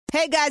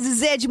Hey guys,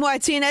 it's Angie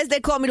Martinez. They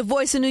call me the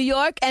voice of New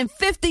York. And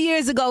 50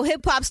 years ago,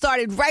 hip hop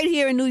started right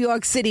here in New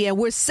York City. And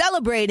we're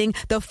celebrating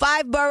the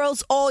 5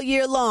 boroughs all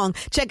year long.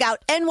 Check out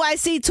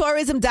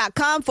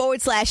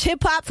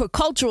nyctourism.com/hip hop for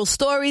cultural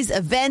stories,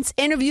 events,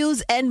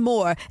 interviews, and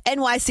more.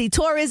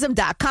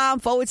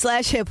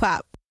 nyctourism.com/hip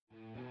hop.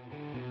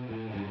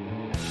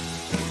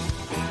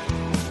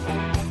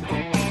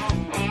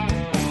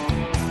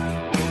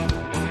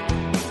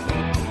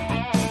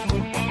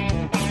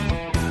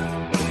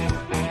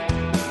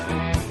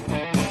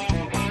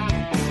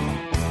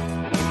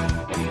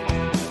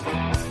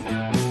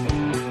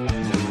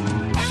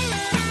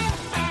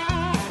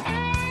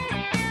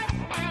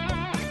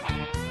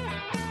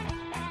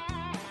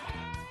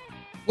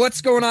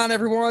 What's going on,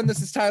 everyone?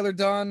 This is Tyler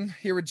Dunn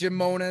here with Jim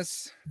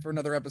Monis for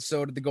another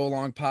episode of the Go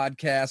Long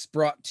Podcast,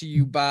 brought to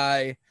you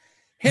by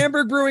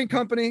Hamburg Brewing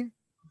Company.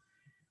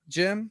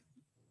 Jim,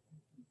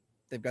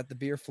 they've got the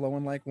beer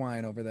flowing like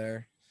wine over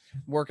there.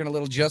 Working a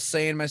little Just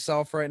Saying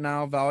myself right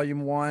now,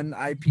 Volume 1,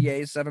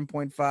 IPA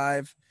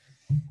 7.5.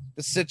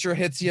 The Citra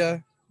hits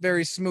you,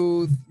 very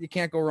smooth. You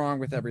can't go wrong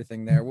with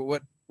everything there.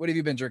 What have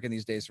you been drinking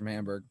these days from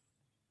Hamburg?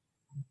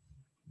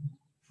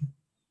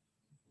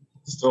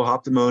 Still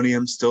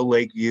Optimonium, still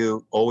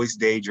Lakeview, always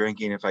day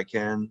drinking if I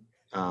can.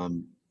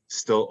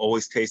 Still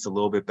always tastes a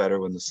little bit better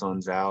when the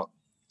sun's out,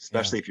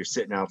 especially if you're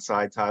sitting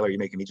outside. Tyler, you're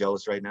making me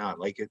jealous right now. I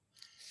like it.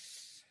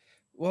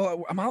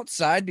 Well, I'm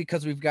outside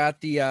because we've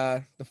got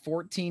the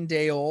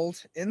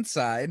 14-day-old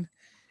inside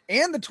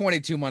and the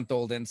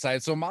 22-month-old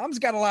inside. So mom's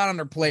got a lot on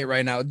her plate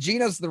right now.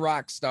 Gina's the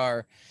rock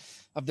star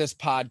of this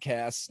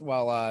podcast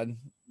while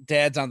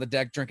dad's on the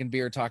deck drinking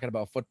beer, talking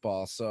about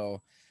football.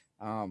 So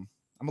I'm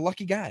a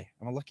lucky guy.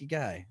 When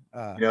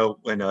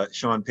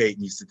Sean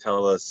Payton used to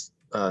tell us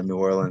New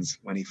Orleans,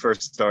 when he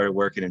first started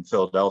working in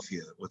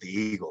Philadelphia with the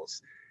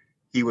Eagles,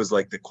 he was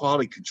like the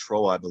quality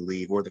control, I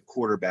believe, or the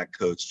quarterback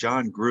coach.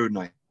 John Gruden,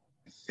 I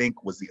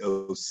think, was the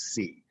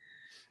OC,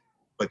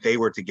 but they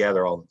were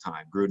together all the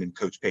time. Gruden and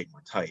Coach Payton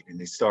were tight,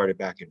 and they started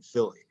back in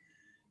Philly.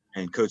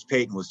 And Coach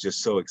Payton was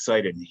just so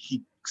excited. And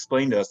he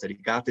explained to us that he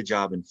got the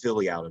job in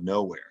Philly out of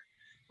nowhere.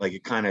 Like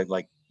it kind of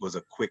like was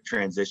a quick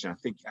transition. I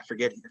think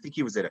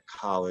he was at a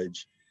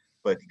college,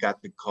 but he got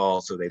the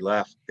call. So they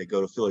left, they go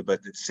to Philly. But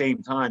at the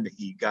same time that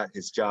he got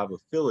his job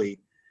with Philly,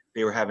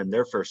 they were having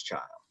their first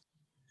child.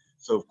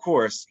 So of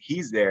course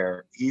he's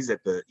there. He's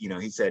at the,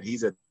 he said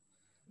he's at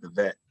the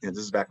vet. This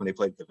is back when they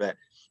played the vet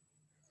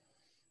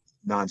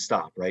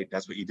nonstop, right?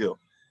 That's what you do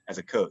as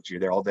a coach.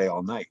 You're there all day,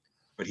 all night.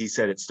 But he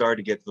said it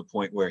started to get to the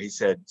point where he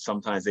said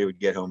sometimes they would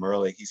get home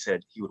early. He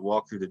said he would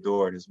walk through the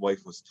door and his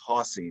wife was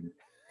tossing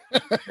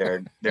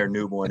their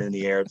newborn in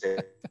the air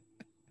to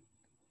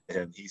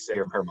him. He said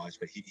her much,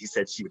 but he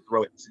said she would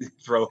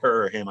throw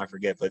her or him, I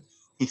forget, but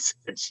he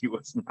said she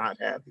was not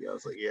happy. I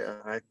was like, yeah,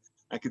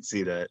 I could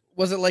see that.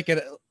 Was it like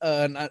a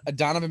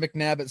Donovan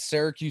McNabb at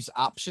Syracuse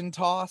option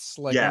toss,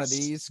 like one of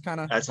these kind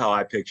of? That's how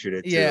I pictured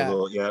it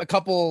too. Yeah, a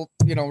couple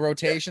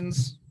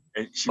rotations.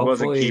 And she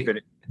wasn't keeping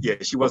it. Yeah,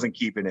 she wasn't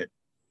keeping it.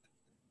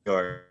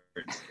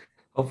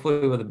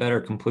 Hopefully with a better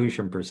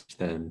completion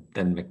percent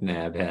than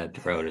McNabb had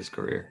throughout his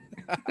career.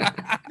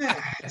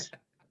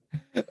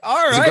 All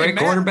right, he's a great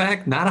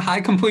quarterback, not a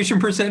high completion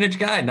percentage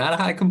guy, I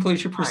can't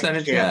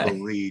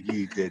believe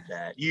you did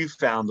that. You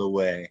found a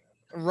way.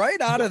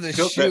 Right out of the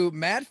chute,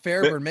 Matt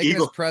Fairburn making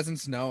his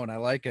presence known. I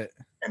like it.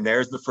 And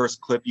there's the first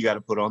clip you got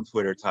to put on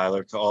Twitter,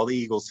 Tyler, to all the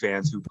Eagles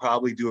fans who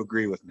probably do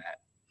agree with Matt.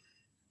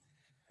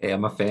 Hey,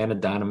 I'm a fan of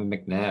Donovan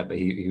McNabb.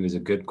 He was a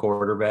good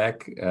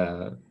quarterback.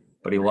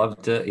 But he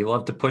loved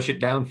to push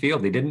it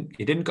downfield. He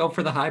didn't go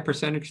for the high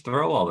percentage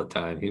throw all the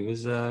time. He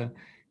was a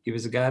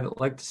guy that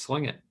liked to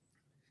sling it.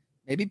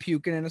 Maybe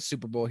puking in a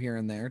Super Bowl here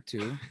and there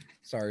too.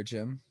 Sorry,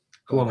 Jim.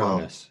 Who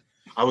among us?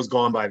 I was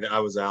gone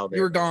I was out there.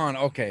 You were gone.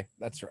 Okay,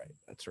 that's right.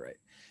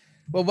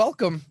 Well,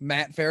 welcome,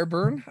 Matt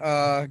Fairburn.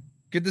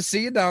 Good to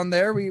see you down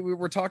there. We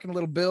were talking a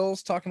little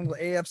Bills, talking a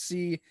little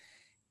AFC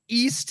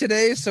East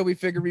today, so we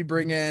figured we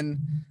bring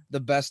in the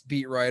best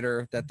beat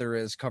writer that there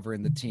is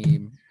covering the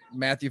team.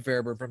 Matthew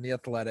Fairburn from The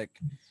Athletic.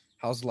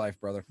 How's life,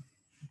 brother?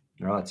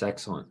 Oh, it's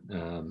excellent.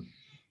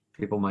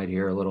 People might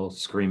hear a little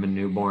screaming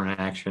newborn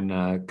action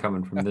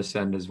coming from this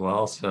end as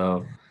well.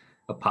 So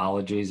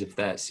apologies if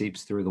that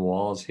seeps through the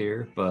walls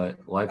here,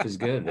 but life is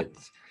good.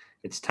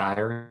 It's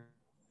tiring,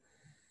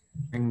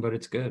 but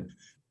it's good.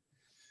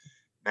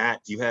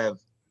 Matt, do you have,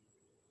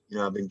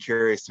 I've been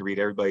curious to read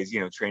everybody's,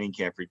 training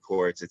camp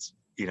reports. It's,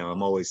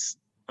 I'm always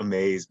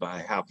amazed by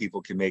how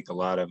people can make a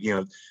lot of,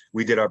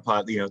 we did our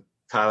pod,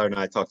 Tyler and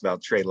I talked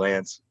about Trey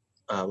Lance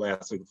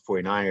last week with the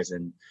 49ers,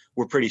 and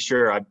we're pretty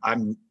sure I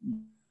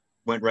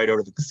went right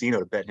over to the casino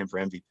to bet him for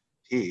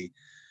MVP.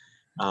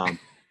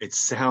 It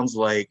sounds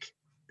like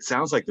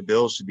the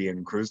Bills should be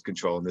in cruise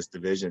control in this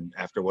division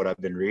after what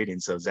I've been reading.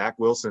 So Zach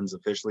Wilson's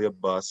officially a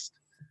bust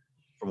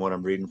from what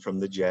I'm reading from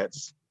the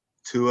Jets.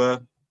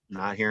 Tua,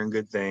 not hearing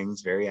good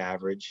things, very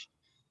average.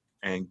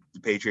 And the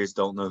Patriots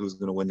don't know who's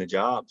going to win the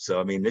job. So,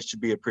 I mean, this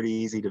should be a pretty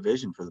easy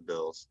division for the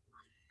Bills.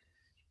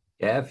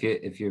 Yeah,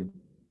 if you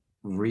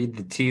read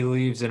the tea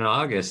leaves in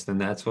August,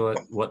 and that's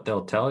what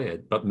they'll tell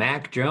you. But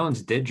Mac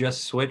Jones did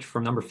just switch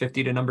from number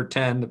 50 to number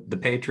 10. The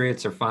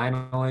Patriots are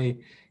finally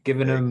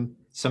giving him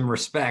some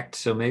respect,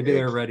 so maybe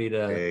they're ready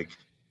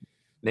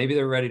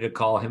to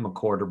call him a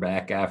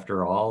quarterback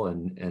after all.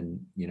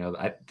 And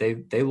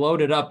they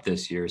loaded up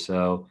this year,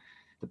 so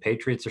the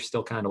Patriots are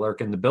still kind of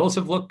lurking. The Bills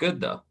have looked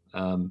good though.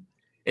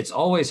 It's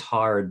always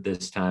hard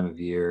this time of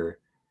year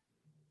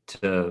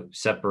to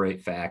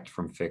separate fact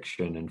from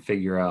fiction and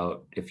figure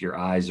out if your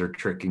eyes are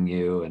tricking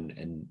you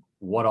and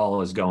what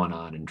all is going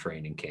on in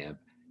training camp.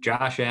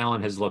 Josh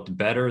Allen has looked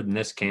better in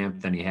this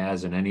camp than he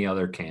has in any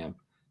other camp,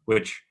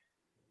 which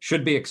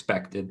should be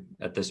expected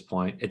at this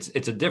point.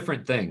 It's a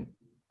different thing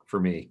for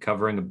me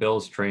covering a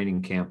Bills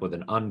training camp with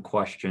an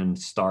unquestioned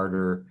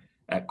starter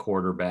at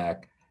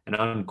quarterback, an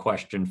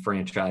unquestioned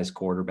franchise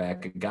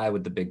quarterback, a guy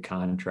with the big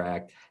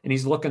contract, and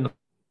he's looking the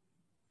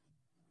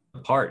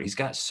part. He's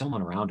got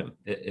someone around him.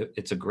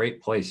 It's a great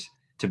place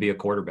to be a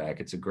quarterback.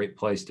 It's a great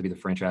place to be the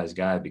franchise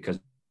guy because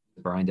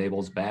Brian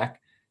Dable's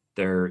back.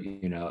 They're,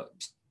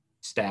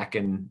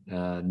 stacking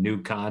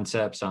new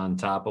concepts on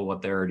top of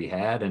what they already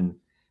had. And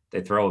they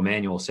throw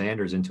Emmanuel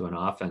Sanders into an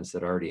offense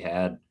that already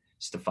had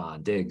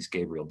Stephon Diggs,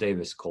 Gabriel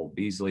Davis, Cole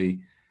Beasley.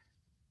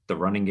 The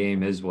running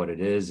game is what it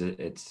is.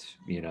 It's,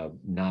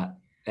 not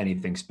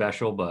anything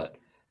special, but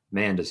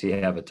man, does he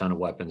have a ton of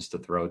weapons to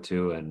throw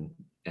to.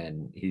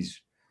 And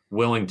he's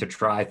willing to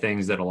try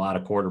things that a lot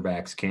of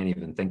quarterbacks can't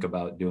even think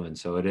about doing.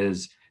 So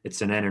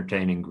it's an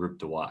entertaining group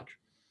to watch.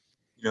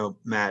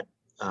 Matt,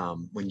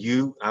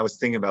 I was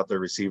thinking about their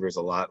receivers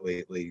a lot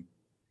lately,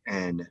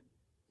 and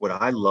what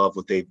I love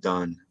what they've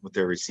done with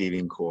their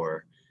receiving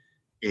core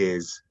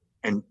is,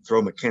 and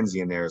throw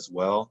McKenzie in there as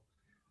well.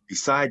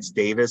 Besides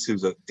Davis,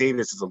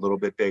 Davis is a little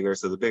bit bigger,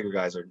 so the bigger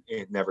guys are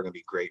never going to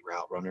be great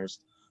route runners.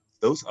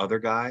 Those other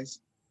guys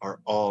are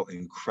all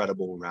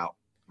incredible route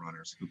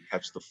runners who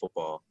catch the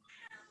football.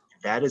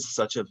 That is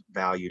such a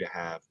value to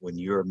have when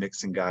you're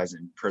mixing guys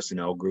in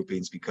personnel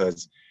groupings,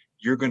 because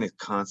you're going to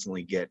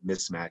constantly get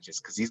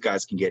mismatches because these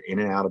guys can get in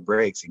and out of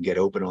breaks and get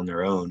open on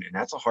their own. And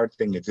that's a hard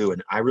thing to do.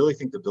 And I really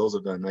think the Bills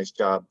have done a nice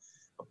job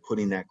of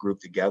putting that group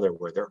together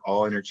where they're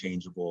all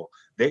interchangeable.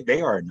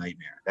 They are a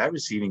nightmare. That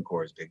receiving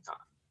core is big time.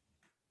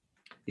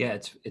 Yeah,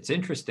 it's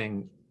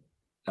interesting.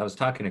 I was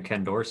talking to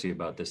Ken Dorsey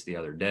about this the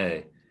other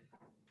day.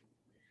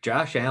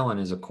 Josh Allen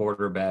is a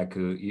quarterback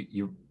who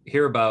you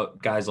hear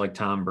about guys like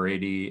Tom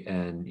Brady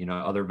and,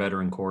 other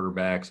veteran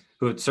quarterbacks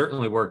who it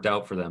certainly worked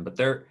out for them, but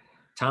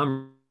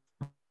Tom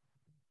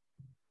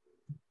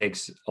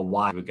takes a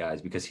while with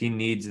guys because he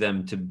needs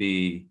them to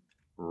be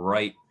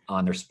right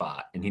on their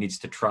spot, and he needs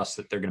to trust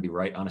that they're going to be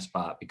right on a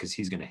spot because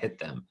he's going to hit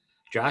them.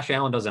 Josh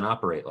Allen doesn't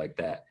operate like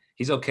that.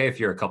 He's okay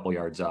if you're a couple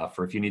yards off,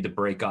 or if you need to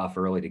break off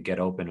early to get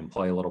open and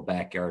play a little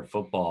backyard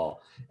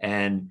football.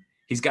 And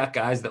he's got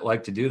guys that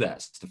like to do that.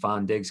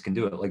 Stephon Diggs can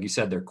do it. Like you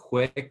said, they're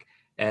quick,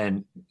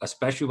 and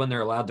especially when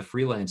they're allowed to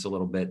freelance a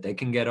little bit, they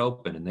can get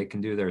open and they can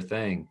do their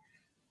thing.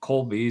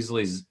 Cole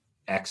Beasley's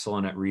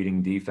excellent at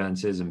reading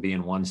defenses and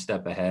being one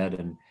step ahead,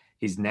 and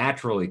he's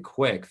naturally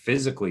quick,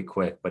 physically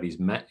quick, but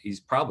he's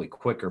probably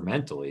quicker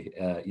mentally,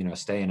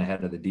 staying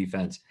ahead of the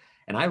defense.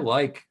 And I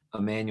like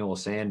Emmanuel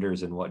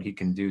Sanders and what he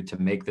can do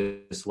to make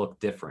this look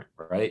different,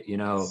 right?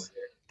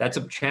 That's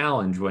a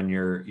challenge when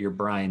you're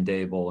Brian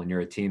Dable and you're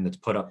a team that's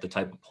put up the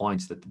type of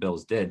points that the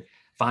Bills did,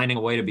 finding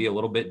a way to be a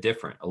little bit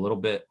different, a little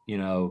bit,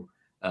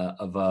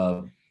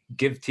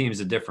 give teams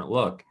a different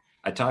look.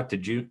 I talked to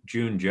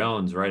June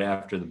Jones right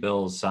after the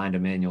Bills signed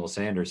Emmanuel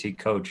Sanders. He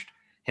coached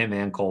him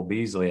and Cole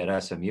Beasley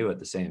at SMU at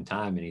the same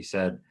time. And he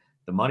said,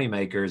 the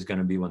moneymaker is going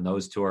to be when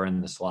those two are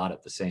in the slot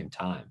at the same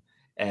time.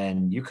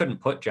 And you couldn't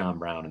put John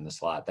Brown in the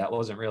slot. That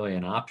wasn't really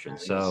an option.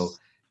 Nice. So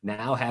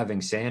now having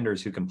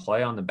Sanders who can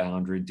play on the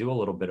boundary, do a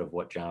little bit of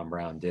what John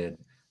Brown did,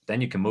 then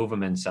you can move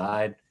him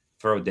inside,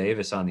 throw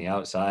Davis on the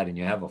outside, and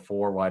you have a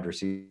 4 wide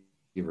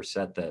receiver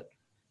set that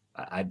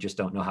I just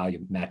don't know how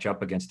you match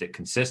up against it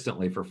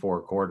consistently for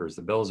 4 quarters.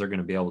 The Bills are going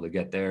to be able to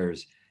get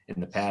theirs in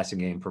the passing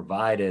game,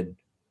 provided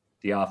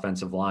the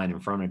offensive line in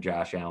front of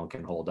Josh Allen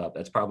can hold up.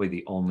 That's probably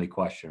the only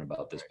question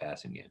about this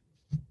passing game.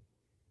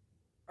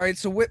 All right,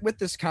 so with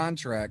this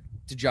contract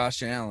to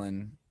Josh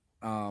Allen,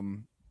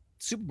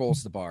 Super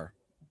Bowl's the bar.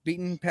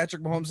 Beating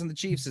Patrick Mahomes and the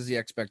Chiefs is the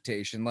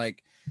expectation.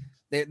 Like,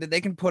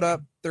 they can put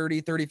up 30,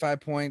 35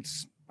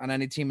 points on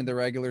any team in the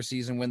regular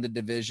season, win the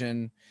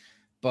division,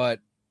 but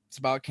it's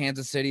about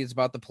Kansas City. It's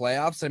about the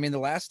playoffs. I mean, the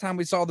last time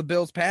we saw the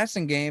Bills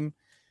passing game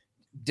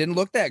didn't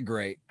look that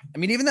great. I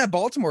mean, even that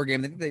Baltimore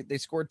game, I think they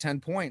scored 10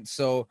 points.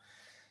 So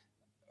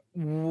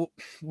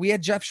we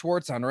had Jeff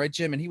Schwartz on, right,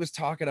 Jim? And he was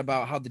talking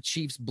about how the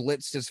Chiefs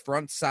blitzed his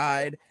front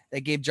side.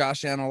 That gave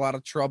Josh Allen a lot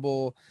of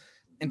trouble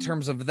in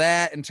terms of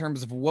that, in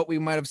terms of what we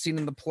might have seen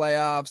in the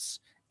playoffs.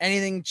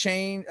 Anything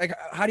change? Like,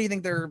 how do you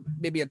think they're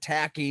maybe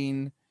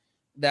attacking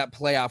that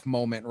playoff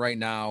moment right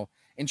now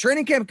in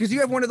training camp? Because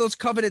you have one of those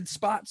coveted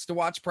spots to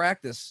watch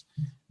practice,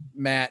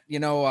 Matt.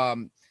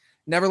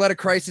 Never let a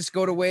crisis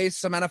go to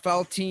waste. Some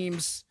NFL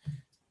teams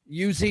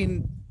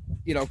using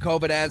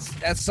COVID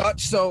as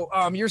such. So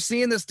you're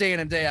seeing this day in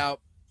and day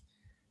out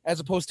as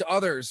opposed to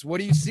others. What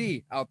do you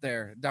see out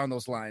there down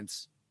those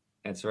lines?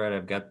 That's right.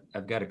 I've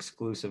got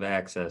exclusive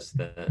access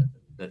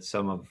that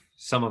some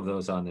of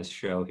those on this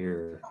show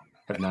here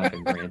have not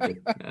been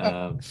granted.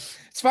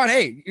 It's fun.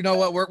 Hey, you know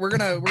what? We're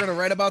gonna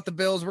write about the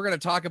Bills. We're gonna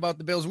talk about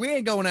the Bills. We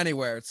ain't going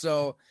anywhere.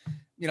 So,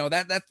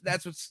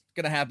 that's what's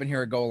gonna happen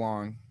here at Go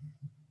Long.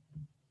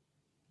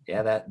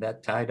 Yeah,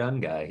 that Ty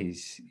Dunn guy,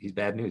 he's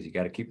bad news. You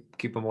got to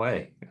keep him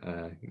away.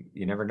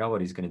 You never know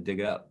what he's going to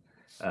dig up.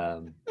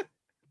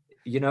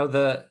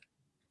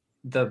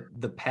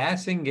 The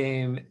passing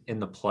game in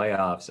the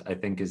playoffs, I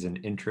think, is an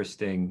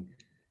interesting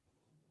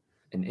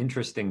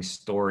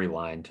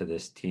storyline to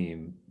this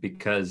team,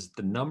 because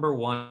the number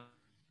one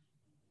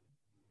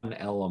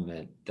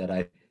element that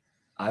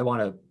I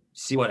want to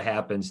see what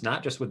happens,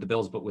 not just with the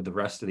Bills, but with the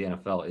rest of the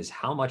NFL, is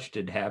how much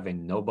did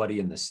having nobody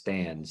in the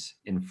stands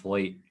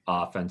inflate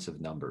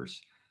offensive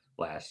numbers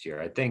last year?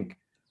 I think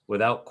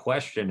without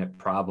question, it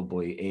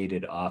probably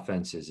aided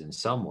offenses in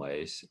some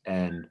ways.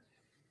 And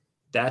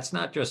that's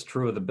not just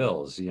true of the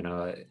Bills.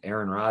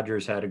 Aaron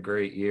Rodgers had a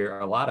great year.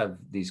 A lot of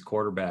these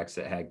quarterbacks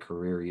that had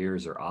career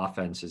years, or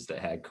offenses that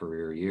had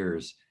career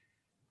years,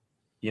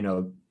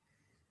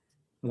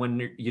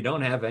 when you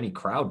don't have any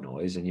crowd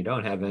noise and you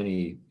don't have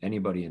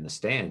anybody in the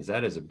stands,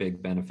 that is a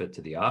big benefit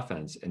to the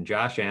offense. And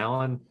Josh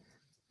Allen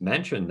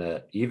mentioned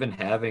that even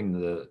having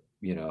the,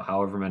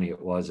 however many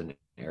it was in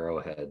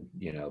Arrowhead,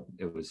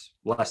 it was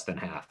less than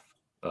half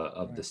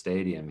of the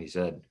stadium. He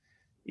said,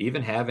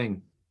 even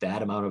having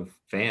that amount of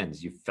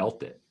fans, you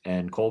felt it.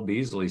 And Cole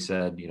Beasley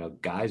said,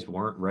 guys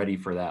weren't ready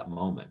for that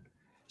moment.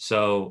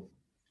 So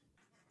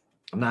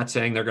I'm not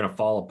saying they're going to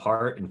fall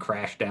apart and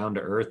crash down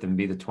to earth and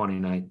be the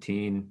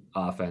 2019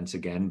 offense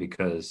again,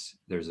 because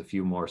there's a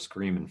few more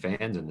screaming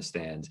fans in the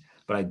stands,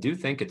 but I do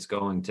think it's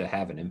going to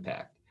have an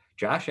impact.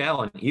 Josh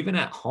Allen, even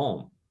at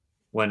home,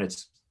 when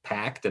it's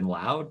packed and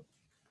loud,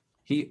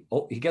 he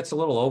gets a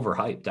little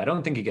overhyped. I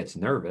don't think he gets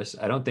nervous.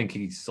 I don't think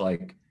he's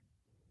like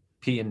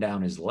peeing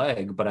down his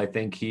leg, but I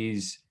think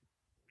he's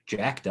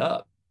jacked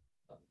up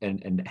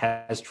and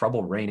has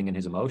trouble reining in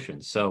his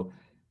emotions. So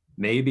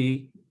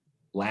maybe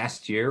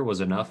last year was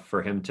enough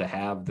for him to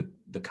have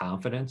the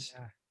confidence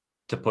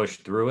to push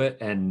through it.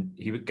 And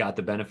he got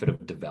the benefit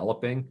of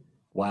developing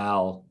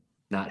while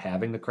not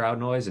having the crowd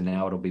noise, and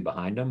now it'll be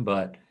behind him.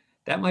 But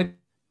that might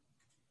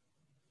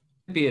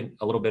be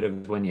a little bit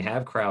of when you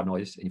have crowd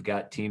noise and you've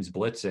got teams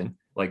blitzing,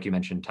 like you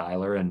mentioned,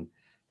 Tyler, and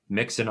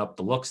mixing up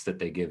the looks that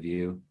they give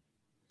you,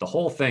 the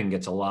whole thing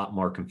gets a lot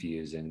more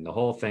confusing. The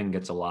whole thing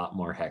gets a lot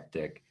more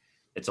hectic.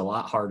 It's a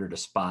lot harder to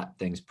spot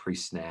things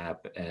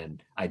pre-snap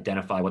and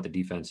identify what the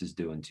defense is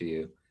doing to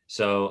you.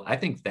 So I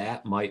think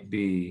that might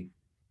be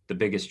the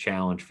biggest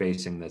challenge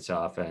facing this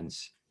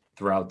offense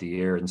throughout the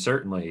year. And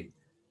certainly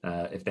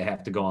if they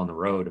have to go on the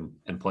road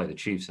and play the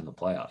Chiefs in the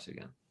playoffs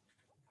again.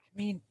 I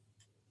mean,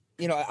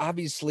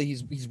 obviously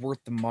he's worth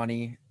the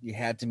money. You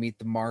had to meet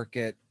the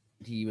market.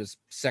 He was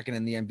second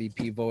in the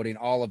MVP voting,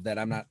 all of that.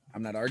 I'm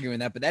not arguing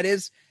that, but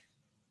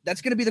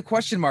that's going to be the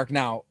question mark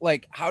now.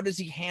 Like, how does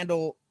he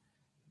handle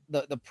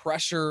the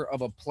pressure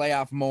of a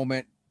playoff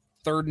moment,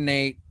 3rd and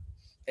 8,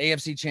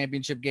 AFC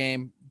championship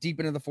game, deep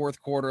into the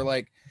fourth quarter?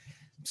 Like,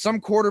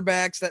 some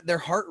quarterbacks, that their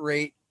heart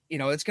rate,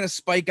 it's going to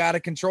spike out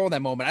of control in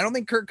that moment. I don't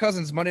think Kirk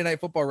Cousins' Monday Night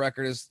Football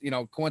record is,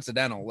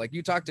 coincidental. Like,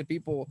 you talk to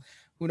people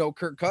who know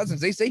Kirk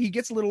Cousins, they say he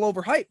gets a little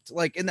overhyped,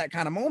 like in that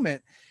kind of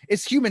moment.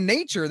 It's human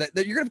nature that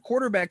you're going to have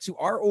quarterbacks who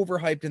are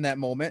overhyped in that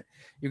moment.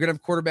 You're going to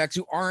have quarterbacks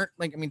who aren't.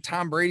 Like,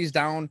 Tom Brady's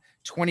down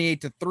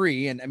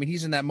 28-3. And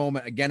he's in that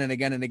moment again and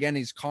again and again.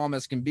 He's calm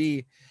as can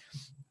be.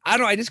 I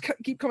don't know. I just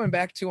keep coming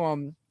back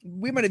to,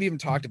 we might've even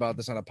talked about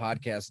this on a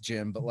podcast,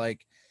 Jim, but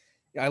like,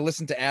 I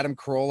listen to Adam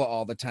Carolla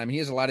all the time. He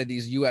has a lot of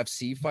these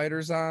UFC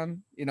fighters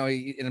on,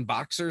 and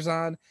boxers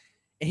on.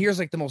 And here's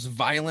like the most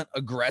violent,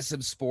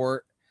 aggressive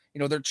sport.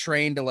 They're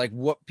trained to like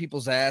whoop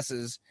people's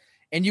asses.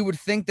 And you would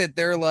think that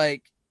they're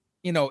like,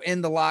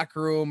 in the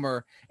locker room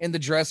or in the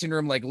dressing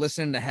room, like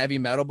listening to heavy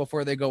metal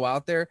before they go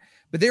out there.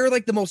 But they're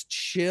like the most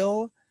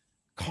chill,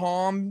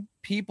 calm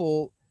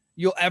people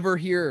you'll ever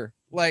hear.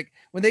 Like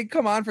when they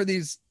come on for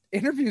these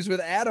interviews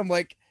with Adam,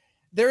 like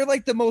they're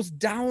like the most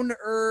down to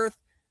earth,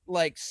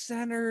 like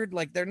centered,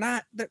 like their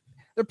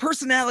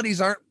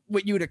personalities aren't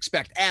what you would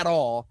expect at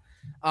all.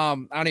 I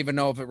don't even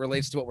know if it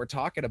relates to what we're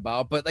talking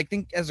about, but I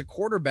think as a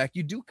quarterback,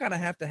 you do kind of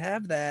have to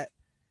have that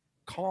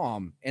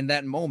calm in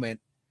that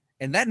moment.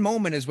 And that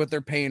moment is what they're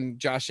paying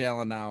Josh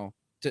Allen now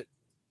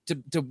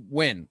to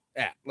win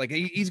at. Like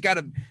he's got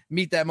to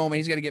meet that moment.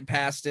 He's got to get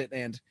past it.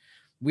 And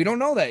we don't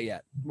know that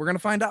yet. We're going to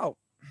find out.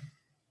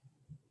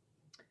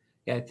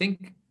 Yeah.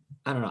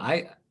 I don't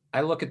know.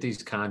 I look at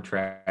these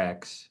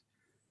contracts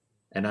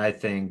and I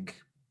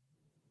think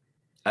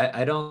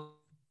I don't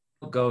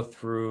go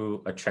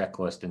through a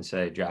checklist and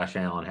say Josh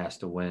Allen has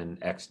to win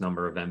X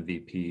number of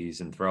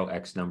MVPs and throw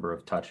X number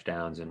of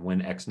touchdowns and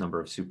win X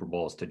number of Super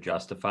Bowls to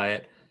justify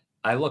it.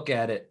 I look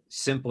at it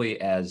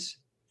simply as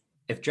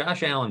if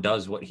Josh Allen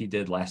does what he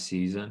did last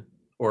season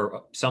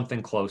or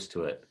something close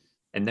to it,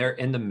 and they're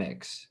in the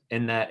mix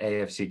in that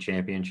AFC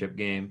championship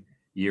game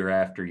year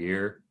after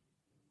year,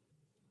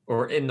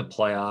 or in the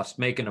playoffs,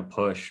 making a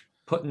push,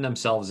 putting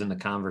themselves in the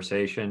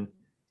conversation,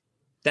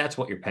 that's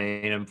what you're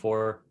paying them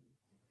for.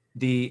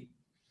 The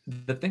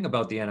thing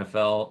about the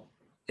NFL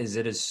is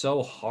it is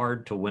so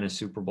hard to win a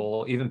Super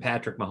Bowl. Even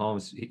Patrick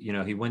Mahomes,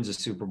 he wins a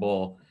Super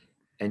Bowl,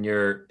 and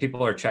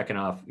people are checking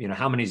off,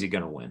 how many is he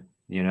going to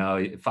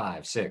win?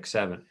 5, 6,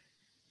 7.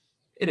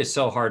 It is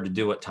so hard to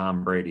do what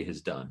Tom Brady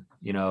has done.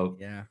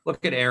 Yeah.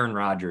 Look at Aaron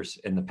Rodgers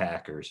in the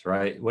Packers,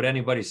 right? Would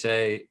anybody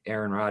say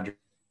Aaron Rodgers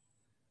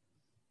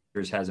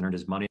hasn't earned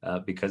his money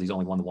because he's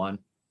only won the one?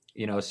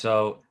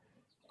 So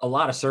a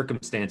lot of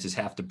circumstances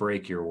have to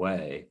break your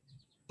way,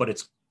 but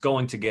it's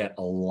going to get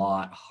a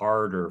lot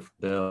harder for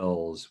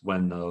Bills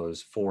when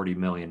those $40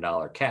 million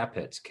cap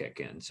hits kick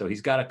in. So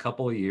he's got a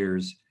couple of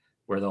years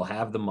where they'll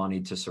have the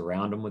money to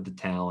surround him with the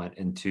talent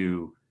and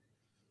to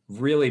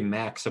really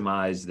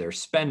maximize their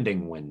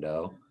spending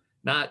window.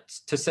 Not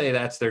to say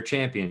that's their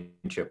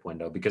championship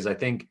window, because I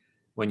think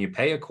when you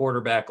pay a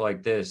quarterback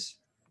like this,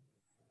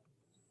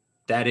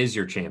 that is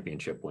your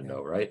championship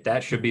window, right?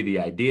 That should be the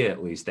idea,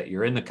 at least, that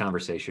you're in the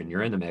conversation,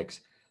 you're in the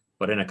mix.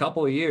 But in a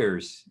couple of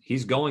years,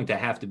 he's going to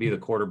have to be the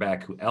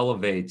quarterback who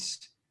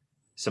elevates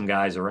some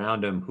guys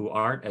around him who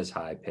aren't as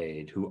high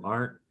paid, who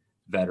aren't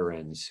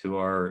veterans, who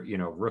are,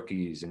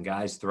 rookies and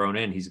guys thrown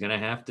in. He's going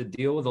to have to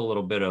deal with a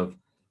little bit of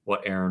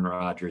what Aaron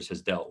Rodgers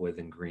has dealt with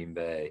in Green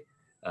Bay,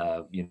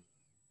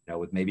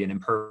 with maybe an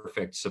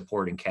imperfect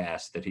supporting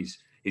cast that he's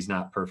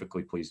not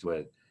perfectly pleased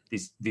with.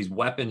 These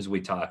weapons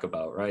we talk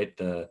about, right?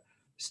 The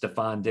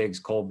Stephon Diggs,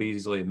 Cole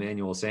Beasley,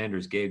 Emmanuel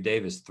Sanders, Gabe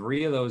Davis,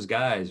 3 of those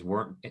guys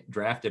weren't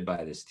drafted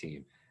by this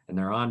team, and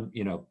they're on,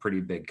 pretty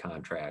big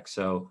contracts.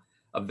 So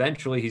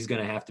eventually he's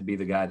going to have to be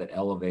the guy that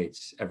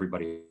elevates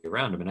everybody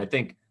around him. And I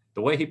think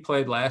the way he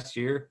played last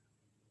year,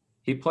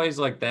 he plays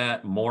like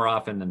that more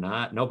often than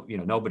not.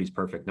 Nobody's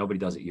perfect. Nobody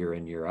does it year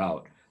in, year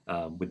out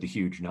with the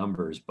huge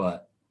numbers.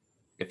 But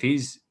if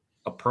he's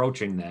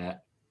approaching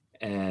that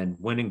and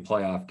winning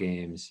playoff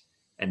games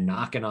and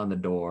knocking on the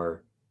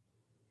door,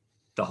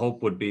 the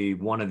hope would be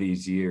one of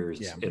these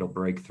years it'll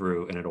break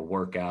through and it'll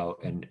work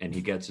out and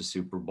he gets a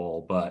Super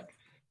Bowl. But,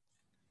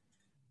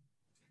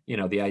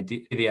 the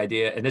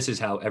idea, and this is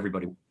how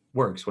everybody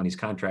works when these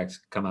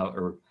contracts come out,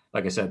 or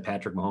like I said,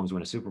 Patrick Mahomes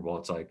win a Super Bowl.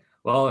 It's like,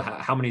 well,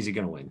 how many is he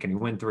going to win? Can he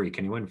win 3?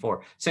 Can he win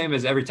 4? Same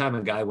as every time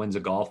a guy wins a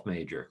golf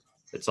major.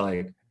 It's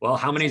like, well,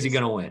 how many is he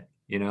going to win?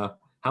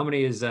 How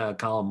many is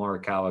Colin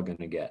Morikawa going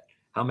to get?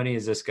 How many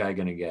is this guy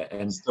going to get?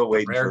 And still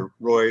waiting for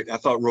Roy. I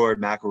thought Roy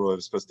McIlroy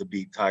was supposed to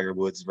beat Tiger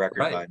Woods'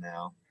 record by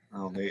now. I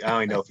don't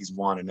even know if he's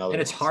won another.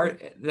 And it's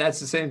hard. That's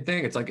the same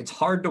thing. It's like, it's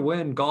hard to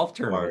win golf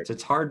tournaments.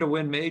 It's hard to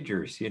win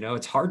majors.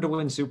 It's hard to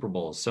win Super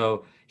Bowls.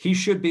 So he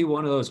should be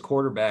one of those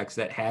quarterbacks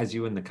that has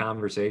you in the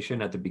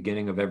conversation at the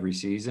beginning of every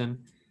season.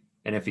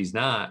 And if he's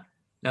not,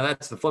 now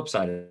that's the flip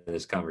side of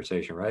this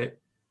conversation, right?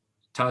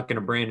 Talking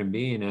to Brandon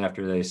Beane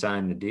after they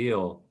signed the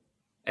deal,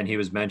 and he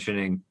was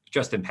mentioning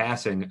just in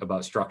passing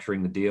about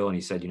structuring the deal. And he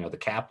said, the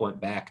cap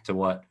went back to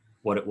what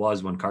it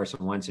was when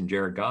Carson Wentz and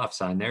Jared Goff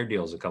signed their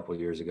deals a couple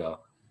of years ago.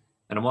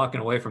 And I'm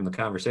walking away from the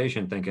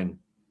conversation thinking,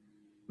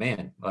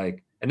 man,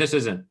 and this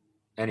isn't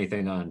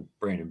anything on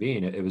Brandon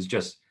Beane. It was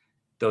just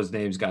those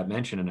names got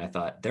mentioned. And I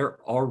thought,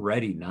 they're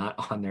already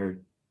not on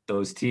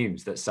those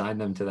teams that signed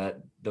them to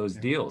those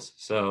deals.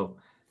 So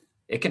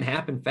it can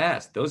happen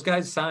fast. Those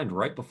guys signed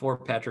right before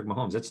Patrick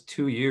Mahomes. That's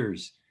 2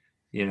 years,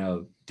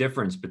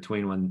 difference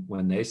between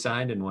when they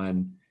signed and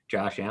when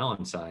Josh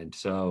Allen signed.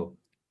 So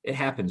it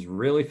happens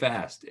really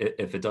fast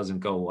if it doesn't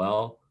go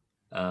well.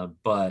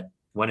 But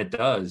when it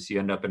does, you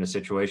end up in a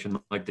situation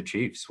like the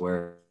Chiefs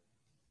where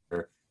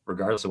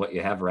regardless of what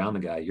you have around the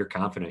guy, you're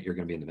confident you're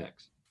going to be in the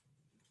mix.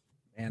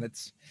 And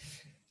it's,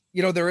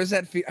 there is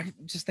that. I'm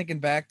just thinking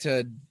back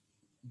to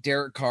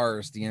Derek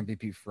Carr's the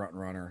MVP front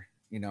runner,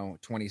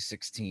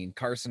 2016,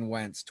 Carson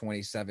Wentz,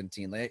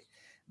 2017.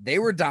 They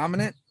were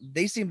dominant.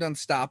 They seemed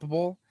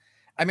unstoppable.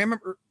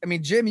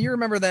 Jim, you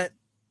remember that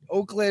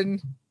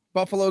Oakland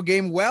Buffalo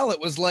game? Well, it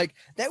was like,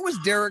 that was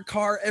Derek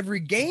Carr every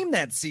game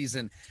that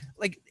season.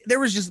 Like, there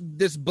was just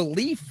this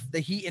belief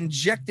that he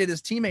injected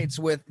his teammates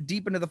with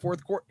deep into the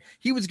fourth quarter.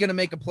 He was going to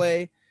make a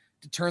play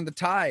to turn the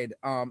tide.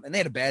 And they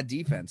had a bad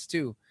defense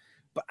too.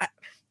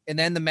 And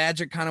then the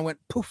magic kind of went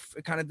poof.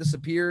 It kind of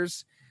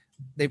disappears.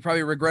 They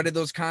probably regretted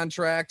those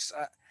contracts.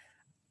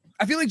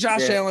 I feel like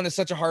Josh Allen is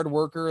such a hard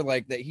worker,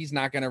 like that he's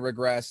not going to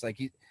regress. Like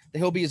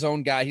he'll be his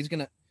own guy. He's going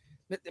to,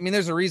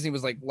 there's a reason he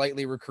was like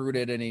lightly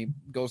recruited and he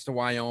goes to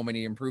Wyoming.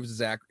 He improves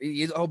his act.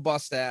 He'll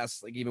bust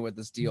ass, like even with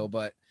this deal,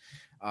 but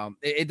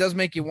it does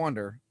make you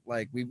wonder.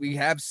 Like we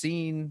have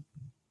seen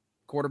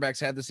quarterbacks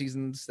had the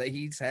seasons that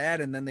he's had,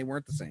 and then they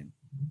weren't the same.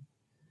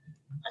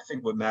 I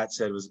think what Matt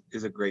said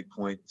is a great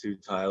point too,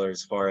 Tyler,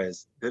 as far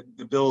as the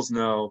Bills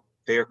know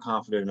they are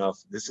confident enough.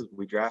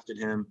 We drafted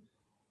him.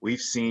 We've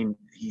seen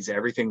he's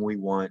everything we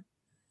want.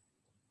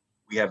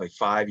 We have a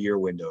 5-year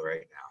window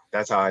right now.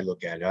 That's how I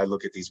look at it. I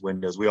look at these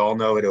windows. We all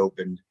know it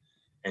opened,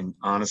 and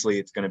honestly,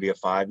 it's going to be a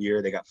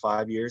 5-year. They got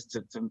 5 years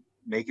to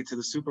make it to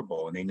the Super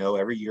Bowl. And they know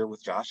every year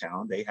with Josh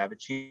Allen, they have a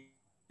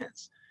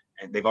chance.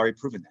 And they've already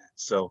proven that.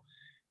 So,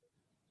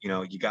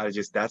 you got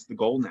to that's the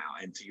goal now.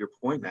 And to your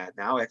point, Matt,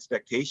 now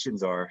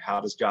expectations are, how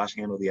does Josh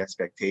handle the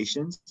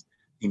expectations?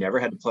 He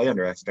never had to play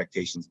under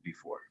expectations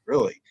before,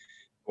 really.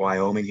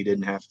 Wyoming, he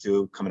didn't have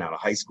to. Coming out of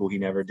high school, he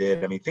never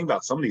did. I mean, think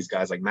about some of these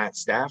guys like Matt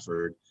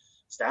Stafford.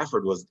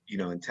 Stafford was,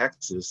 in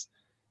Texas,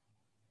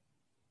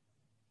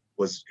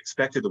 was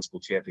expected to win a school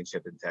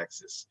championship in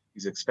Texas.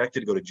 He's expected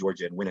to go to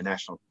Georgia and win a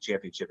national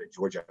championship at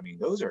Georgia. I mean,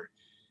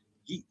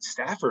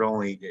 Stafford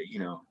only,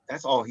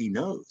 that's all he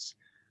knows.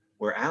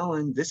 Where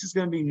Allen, this is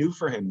going to be new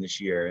for him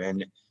this year.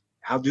 And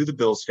how do the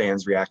Bills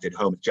fans react at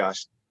home if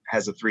Josh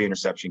has a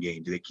 3-interception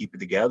game? Do they keep it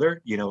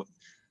together?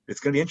 It's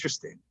going to be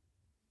interesting.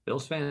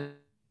 Bills fans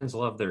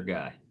love their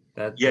guy.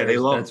 They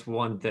love. That's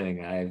one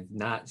thing. I've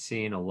not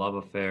seen a love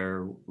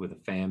affair with a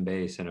fan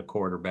base and a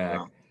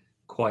quarterback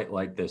quite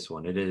like this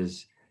one. It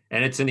is,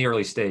 and it's in the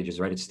early stages,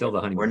 right? It's still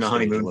the honeymoon. We're in the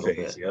honeymoon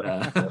phase.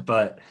 Yep.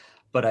 But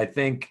I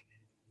think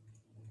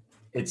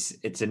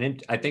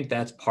I think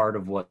that's part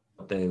of what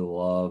they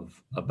love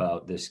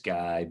about this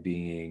guy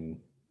being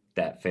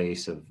that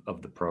face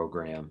of the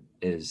program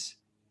is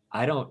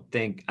I don't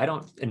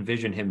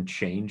envision him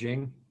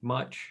changing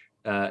much.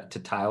 To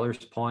Tyler's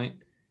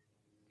point,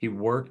 he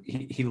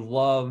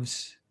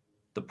loves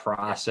the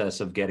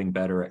process of getting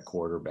better at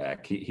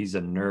quarterback. He's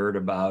a nerd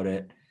about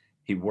it.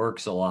 He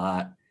works a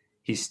lot.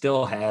 He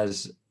still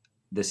has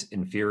this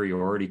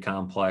inferiority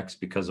complex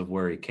because of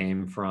where he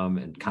came from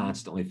and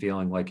constantly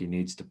feeling like he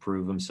needs to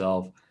prove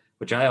himself,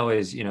 which I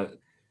always,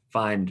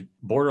 find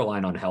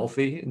borderline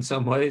unhealthy in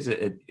some ways.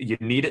 You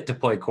need it to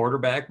play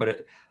quarterback,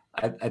 but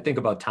I think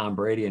about Tom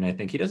Brady and I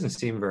think he doesn't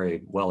seem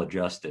very well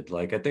adjusted.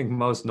 Like I think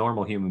most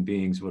normal human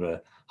beings would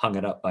have hung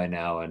it up by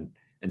now and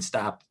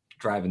stopped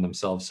driving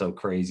themselves so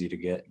crazy to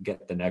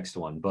get the next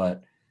one.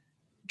 But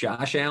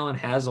Josh Allen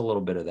has a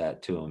little bit of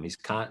that to him. He's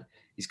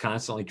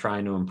constantly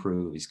trying to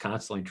improve. He's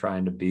constantly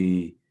trying to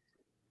be,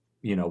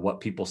 what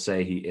people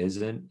say he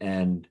isn't.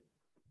 And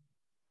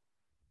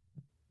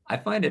I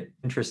find it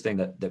interesting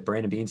that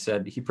Brandon Beane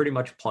said he pretty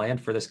much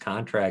planned for this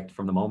contract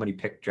from the moment he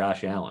picked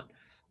Josh Allen,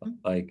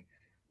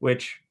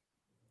 which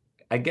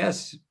I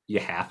guess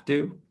you have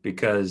to,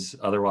 because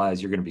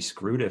otherwise you're going to be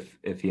screwed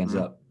if he ends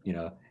up,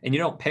 and you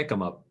don't pick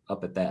him up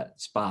at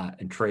that spot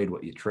and trade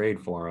what you trade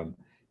for him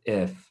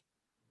if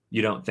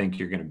you don't think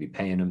you're going to be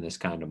paying him this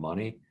kind of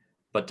money.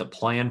 But to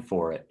plan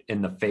for it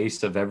in the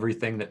face of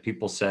everything that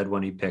people said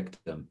when he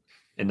picked him,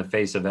 in the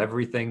face of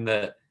everything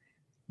that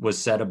was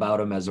said about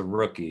him as a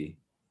rookie,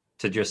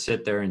 to just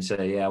sit there and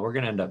say, yeah, we're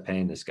going to end up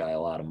paying this guy a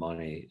lot of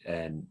money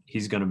and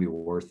he's going to be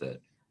worth it,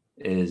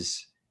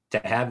 is to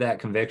have that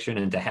conviction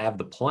and to have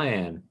the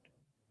plan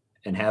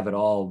and have it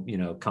all,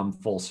 come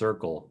full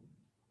circle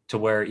to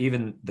where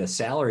even the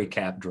salary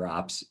cap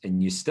drops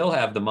and you still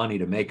have the money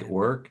to make it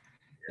work.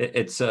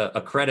 It's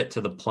a credit to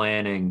the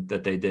planning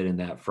that they did in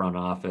that front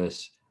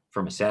office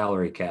from a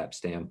salary cap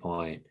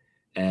standpoint.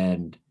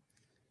 And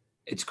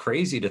it's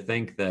crazy to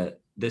think that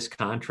this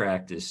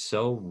contract is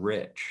so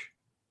rich.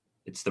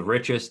 It's the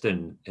richest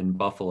in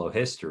Buffalo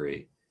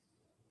history.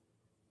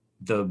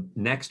 The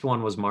next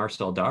one was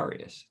Marcel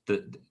Darius.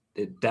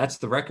 That's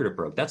the record it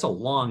broke. That's a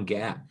long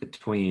gap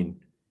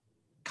between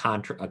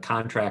a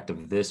contract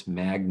of this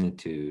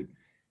magnitude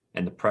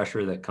and the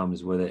pressure that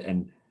comes with it.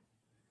 And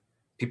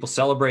people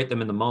celebrate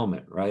them in the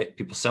moment, right?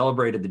 People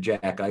celebrated the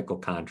Jack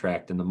Eichel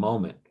contract in the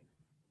moment.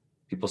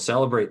 People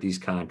celebrate these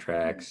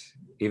contracts,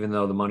 even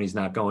though the money's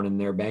not going in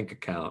their bank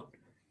account.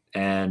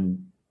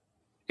 And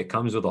it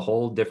comes with a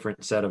whole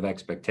different set of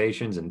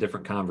expectations and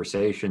different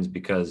conversations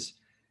because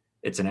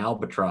it's an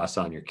albatross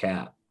on your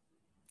cap.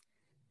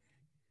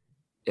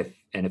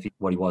 If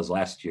what he was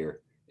last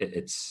year,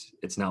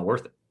 it's not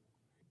worth it.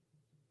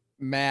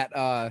 Matt,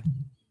 I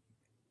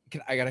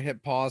gotta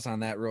hit pause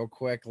on that real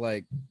quick.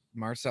 Like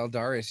Marcel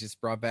Darius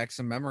just brought back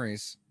some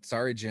memories.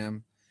 Sorry,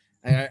 Jim.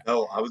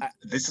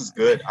 This is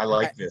good. I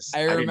like this.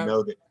 I didn't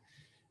know that.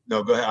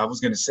 No, go ahead. I was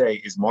going to say,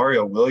 is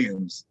Mario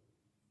Williams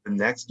the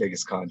next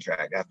biggest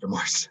contract after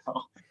Marcel?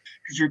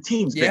 Because your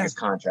team's biggest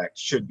contract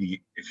should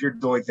be, if you're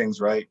doing things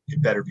right,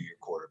 it better be your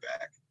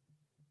quarterback.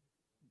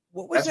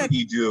 That's what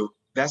you do.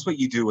 That's what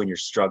you do when you're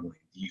struggling.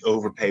 You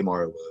overpay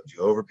Mario Williams.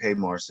 You overpay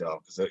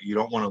Marcel because you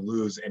don't want to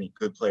lose any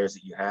good players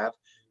that you have.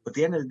 But at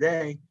the end of the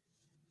day,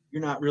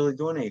 you're not really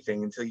doing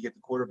anything until you get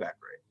the quarterback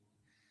right.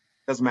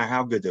 Doesn't matter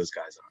how good those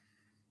guys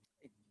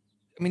are.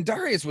 I mean,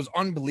 Darius was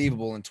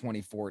unbelievable in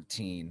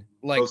 2014.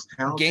 Like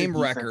game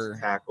wrecker.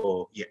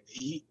 Tackle. Yeah,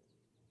 he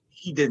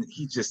didn't.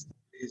 He just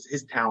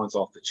his talent's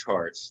off the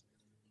charts.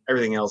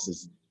 Everything else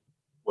is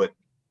what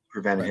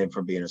prevented him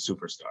from being a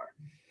superstar.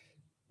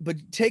 But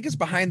take us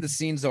behind the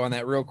scenes though on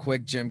that real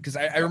quick, Jim, because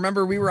I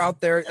remember we were out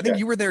there. I think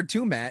you were there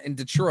too, Matt, in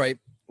Detroit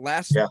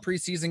last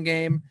preseason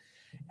game.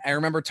 I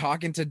remember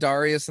talking to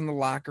Darius in the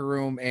locker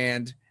room,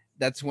 and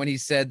that's when he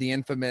said the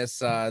infamous,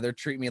 they're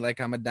treating me like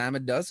I'm a dime a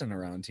dozen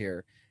around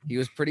here. He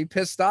was pretty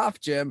pissed off,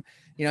 Jim.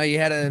 You know, you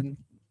had a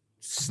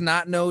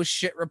snot-nosed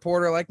shit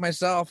reporter like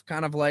myself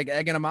kind of like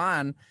egging him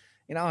on.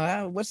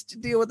 what's the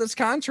deal with this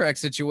contract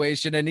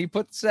situation? And he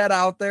puts that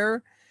out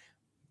there.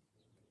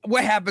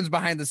 What happens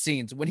behind the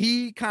scenes when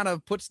he kind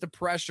of puts the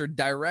pressure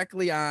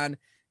directly on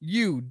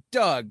you,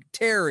 Doug,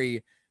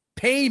 Terry,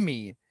 pay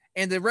me,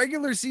 and the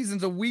regular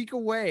season's a week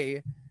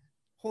away?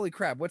 Holy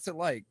crap. What's it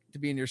like to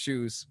be in your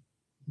shoes?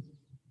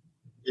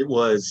 It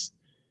was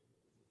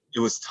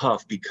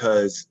tough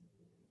because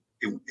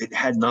it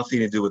had nothing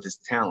to do with his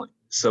talent.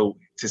 So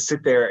to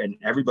sit there and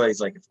everybody's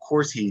like, of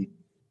course he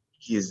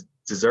is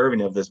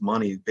deserving of this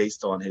money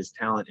based on his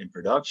talent and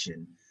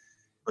production,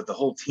 but the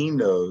whole team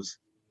knows,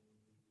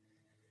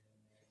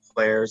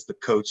 players, the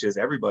coaches,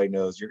 everybody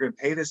knows you're going to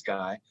pay this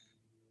guy.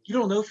 You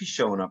don't know if he's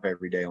showing up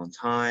every day on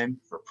time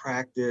for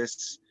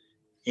practice,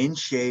 in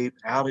shape,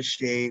 out of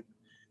shape.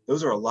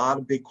 Those are a lot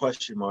of big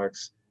question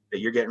marks that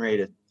you're getting ready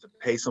to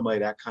pay somebody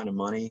that kind of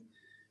money.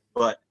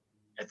 But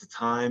at the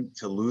time,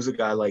 to lose a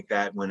guy like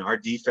that when our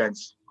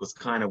defense was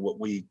kind of what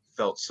we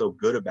felt so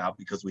good about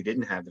because we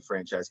didn't have the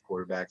franchise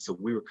quarterback. So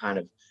we were kind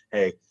of,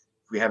 hey, if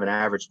we have an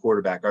average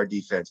quarterback, our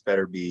defense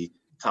better be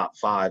top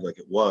 5 like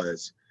it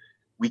was.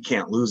 We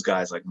can't lose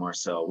guys like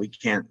Marcel. We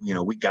can't,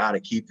 we got to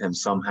keep him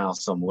somehow,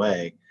 some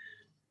way.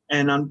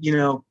 And,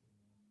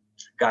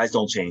 guys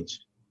don't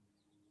change.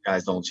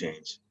 Guys don't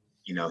change.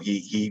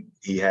 He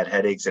had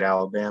headaches at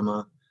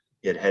Alabama.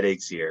 He had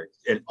headaches here,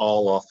 and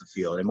all off the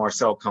field. And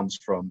Marcel comes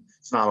from,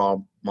 it's not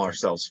all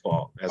Marcel's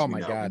fault. As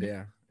we know. God,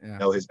 yeah.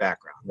 Know his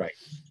background, right?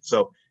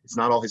 So it's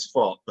not all his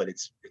fault, but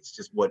it's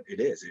just what it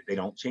is. They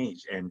don't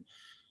change. And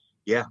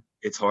yeah,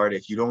 it's hard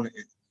if you don't,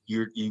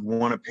 you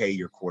want to pay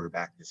your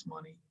quarterback this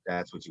money.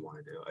 That's what you want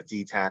to do. A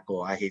D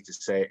tackle, I hate to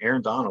say it.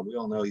 Aaron Donald, we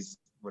all know he's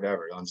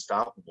whatever,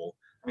 unstoppable.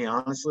 I mean,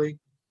 honestly,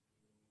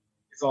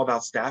 it's all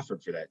about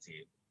Stafford for that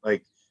team.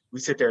 Like, we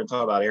sit there and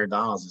talk about Aaron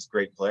Donald as this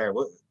great player.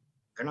 Well,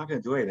 they're not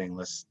going to do anything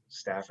unless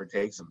Stafford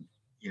takes him,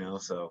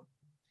 so.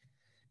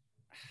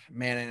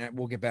 Man, and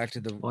we'll get back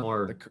to the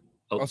more.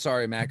 Oh,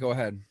 sorry, Matt, go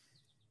ahead.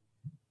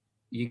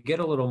 You get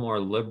a little more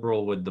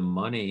liberal with the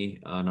money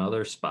on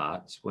other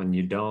spots when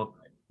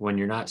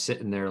you're not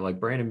sitting there like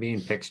Brandon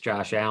Beane picks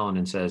Josh Allen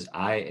and says,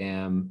 I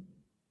am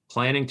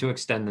planning to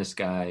extend this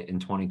guy in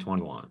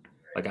 2021.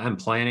 Like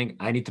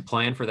I need to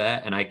plan for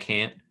that. And I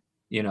can't,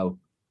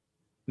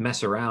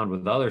 mess around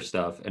with other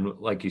stuff. And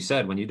like you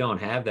said, when you don't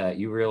have that,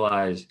 you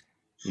realize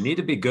you need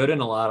to be good in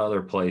a lot of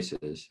other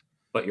places,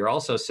 but you're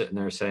also sitting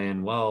there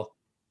saying, well,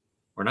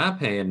 we're not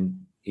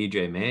paying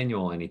EJ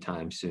Manuel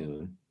anytime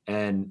soon.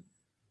 And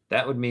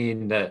that would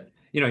mean that,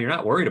 you're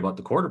not worried about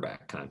the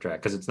quarterback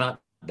contract because it's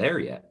not there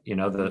yet.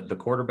 The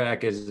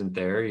quarterback isn't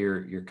there.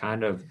 You're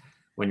kind of,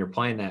 when you're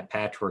playing that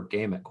patchwork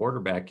game at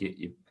quarterback,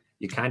 you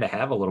kind of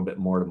have a little bit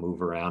more to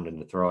move around and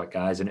to throw at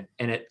guys. And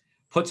it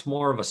puts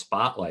more of a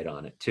spotlight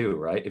on it too,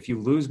 right? If you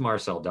lose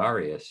Marcel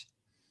Darius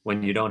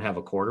when you don't have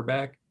a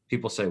quarterback,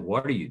 people say,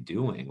 what are you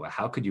doing? Well,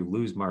 how could you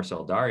lose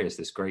Marcel Darius,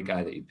 this great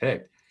guy that you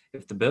picked?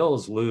 If the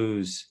Bills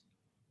lose,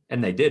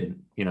 and they didn't,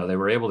 they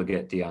were able to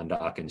get Deion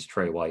Dawkins,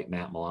 Trey White,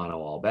 Matt Milano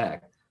all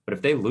back. But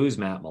if they lose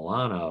Matt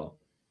Milano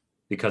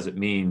because it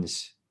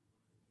means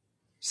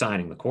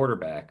signing the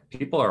quarterback,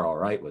 people are all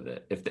right with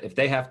it. If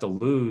they have to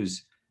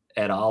lose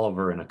Ed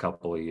Oliver in a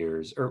couple of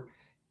years, or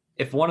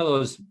if one of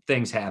those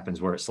things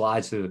happens where it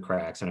slides through the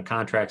cracks and a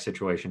contract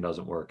situation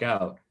doesn't work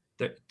out,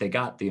 they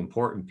got the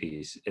important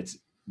piece. It's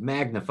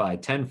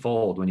magnified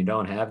tenfold when you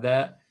don't have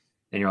that.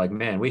 And you're like,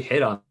 man, we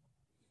hit on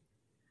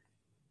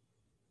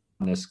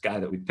this guy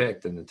that we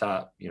picked in the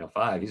top,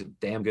 5. He's a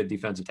damn good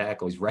defensive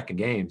tackle. He's wrecking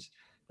games.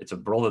 It's a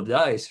roll of the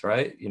dice,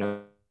 right?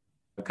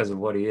 Because of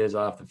what he is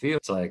off the field.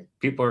 It's like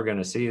people are going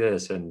to see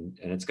this and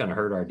it's going to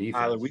hurt our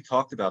defense. Tyler, we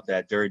talked about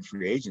that during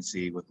free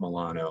agency with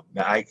Milano.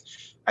 I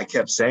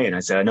kept saying, I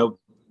said, I know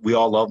we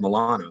all love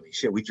Milano.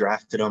 Shit, we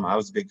drafted him. I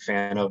was a big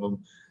fan of him.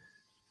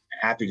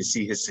 Happy to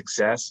see his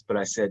success. But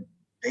I said,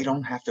 they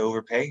don't have to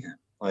overpay him.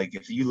 Like,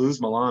 if you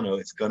lose Milano,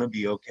 it's going to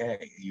be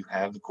okay. You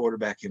have the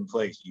quarterback in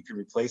place. You can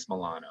replace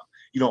Milano.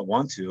 You don't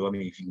want to. I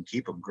mean, if you can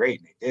keep him, great,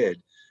 and they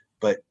did.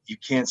 But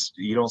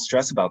you don't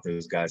stress about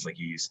those guys like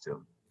you used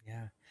to.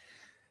 Yeah.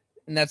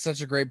 And that's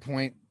such a great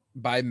point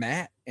by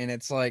Matt. And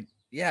it's like,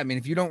 yeah, I mean,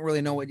 if you don't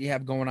really know what you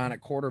have going on at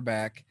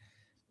quarterback,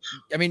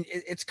 I mean,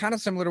 it's kind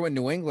of similar to what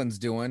New England's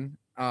doing.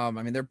 I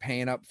mean, they're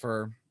paying up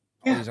for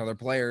all these other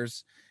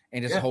players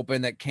and just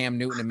hoping that Cam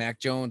Newton and Mac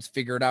Jones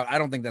figure it out. I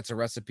don't think that's a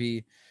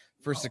recipe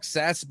for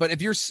success, but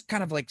if you're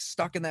kind of like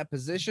stuck in that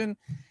position,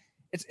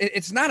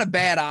 it's not a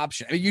bad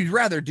option. I mean, you'd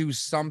rather do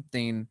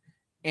something.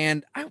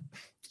 And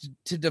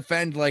to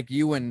defend like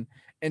you and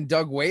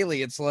Doug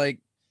Whaley, it's like,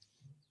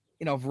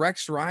 if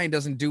Rex Ryan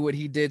doesn't do what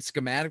he did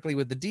schematically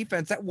with the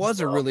defense, that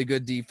was a really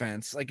good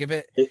defense. Like if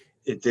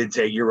it did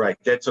take, you're right.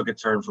 That took a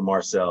turn for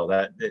Marcel.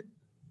 That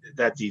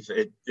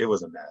defense, it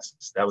was a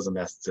mess. That was a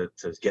mess to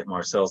get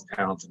Marcel's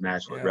talent to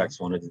match what Rex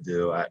wanted to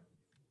do. I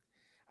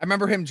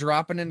remember him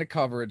dropping into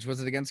coverage. Was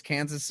it against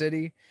Kansas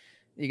City?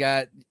 You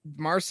got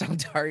Marcel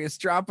Darius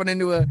dropping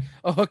into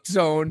a hook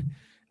zone.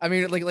 I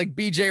mean, like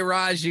BJ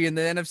Raji in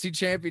the NFC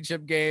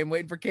Championship game,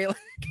 waiting for Caleb.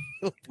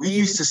 We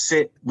used to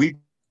sit.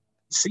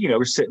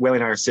 Whaley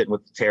and I are sitting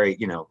with Terry,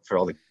 for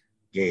all the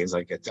games.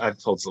 Like I've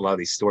told a lot of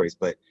these stories,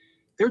 but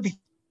there'd be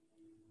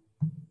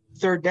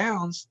third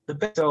downs. The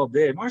best Marcel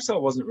did.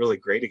 Marcel wasn't really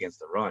great against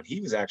the run.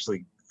 He was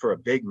actually, for a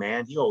big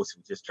man, he always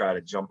would just try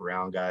to jump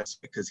around guys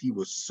because he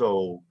was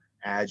so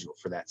agile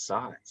for that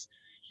size.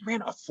 He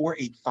ran a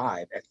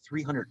 4.85 at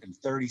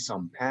 330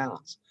 some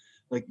pounds.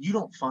 Like, you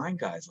don't find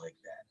guys like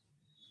that.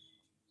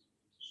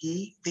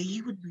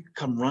 He would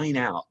come running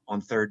out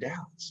on third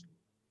downs.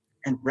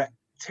 And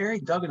Terry,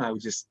 Doug, and I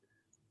would just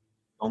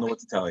don't know what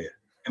to tell you.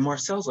 And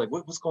Marcel's like,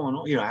 what's going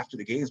on? After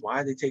the games, why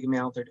are they taking me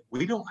out there?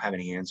 We don't have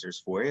any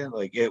answers for you.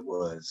 Like, it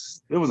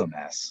was a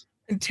mess.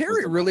 And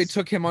Terry really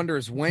took him under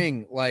his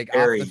wing, like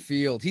Terry, off the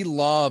field. He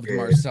loved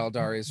Marcel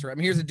Darius. I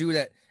mean, here's a dude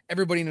that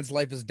everybody in his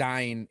life is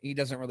dying. He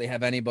doesn't really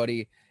have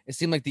anybody. It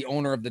seemed like the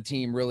owner of the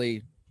team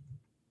really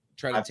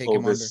tried to take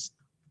him under.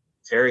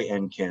 Terry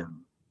and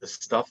Kim, the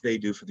stuff they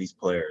do for these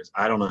players,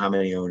 I don't know how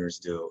many owners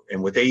do.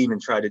 And what they even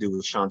tried to do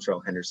with Chantrell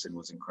Henderson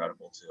was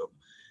incredible too.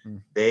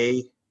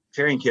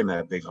 Terry and Kim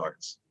have big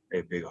hearts. They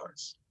have big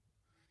hearts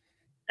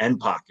and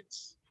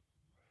pockets.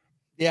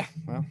 Yeah,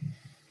 well,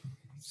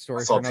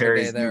 story I saw for another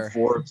Terry's day there.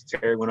 Forbes.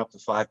 Terry went up to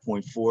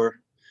 $5.4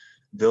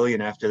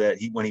 billion after that.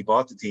 When he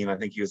bought the team, I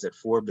think he was at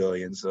 $4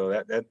 billion.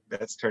 So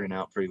that's turning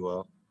out pretty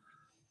well.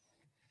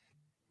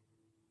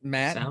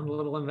 Matt, sound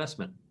little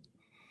investment.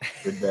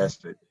 Good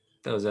investment.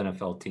 Those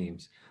NFL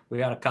teams. We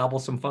got to cobble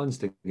some funds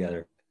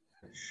together.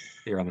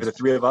 Here on the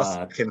three of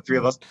us. Can the three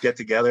of us get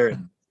together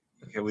and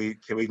can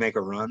we make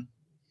a run?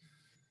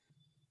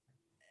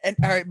 And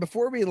all right,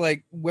 before we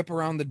whip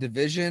around the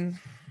division,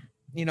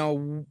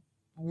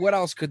 what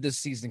else could this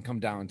season come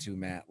down to,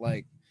 Matt?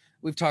 Like,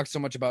 we've talked so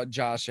much about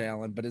Josh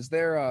Allen, but is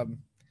there a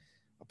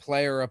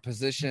player, a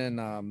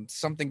position,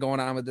 something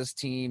going on with this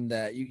team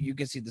that you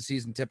can see the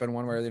season tipping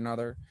one way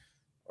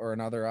or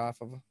another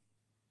off of?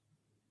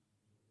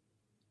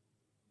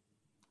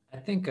 I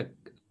think a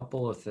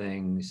couple of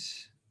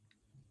things.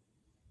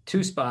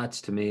 Two spots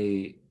to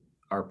me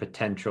are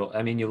potential.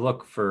 I mean, you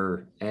look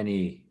for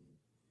any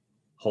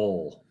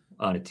hole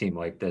on a team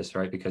like this,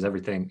 right? Because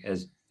everything,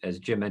 as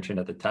Jim mentioned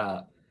at the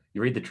top,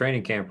 you read the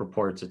training camp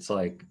reports, it's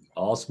like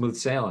all smooth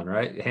sailing,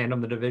 right? Hand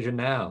them the division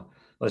now.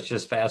 Let's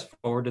just fast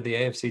forward to the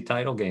AFC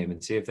title game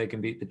and see if they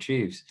can beat the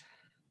Chiefs.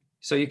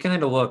 So you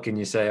kind of look and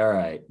you say, all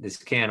right, this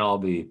can't all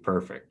be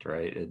perfect,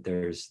 right?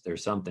 There's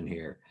something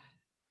here.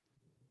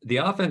 The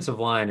offensive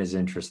line is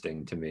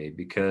interesting to me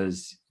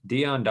because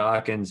Deion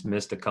Dawkins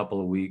missed a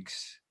couple of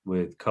weeks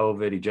with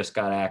COVID. He just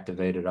got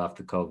activated off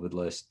the COVID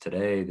list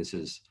today. This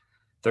is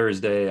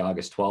Thursday,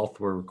 August 12th.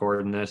 We're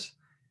recording this.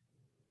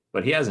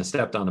 But he hasn't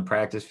stepped on the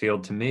practice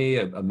field. To me,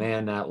 a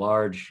man that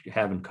large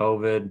having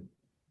COVID,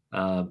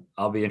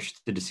 I'll be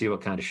interested to see what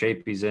kind of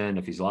shape he's in,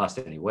 if he's lost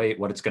any weight,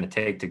 what it's going to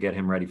take to get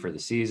him ready for the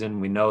season.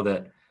 We know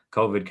that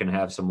COVID can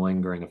have some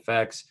lingering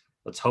effects.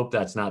 Let's hope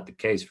that's not the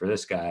case for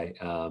this guy.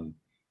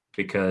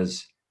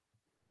 Because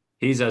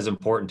he's as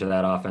important to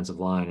that offensive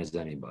line as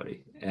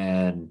anybody.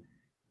 And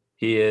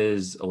he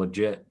is a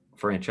legit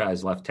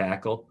franchise left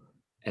tackle,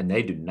 and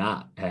they do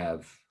not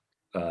have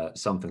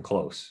something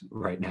close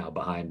right now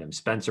behind him.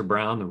 Spencer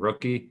Brown, the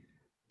rookie,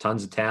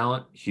 tons of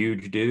talent,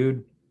 huge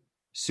dude,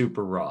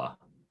 super raw.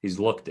 He's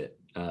looked it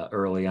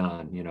early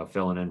on,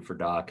 filling in for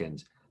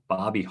Dawkins.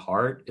 Bobby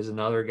Hart is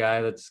another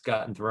guy that's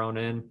gotten thrown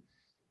in.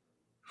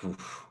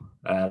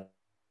 I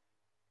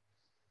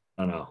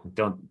don't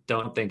know.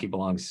 Don't think he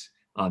belongs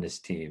on this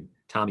team.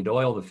 Tommy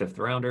Doyle, the fifth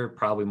rounder,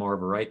 probably more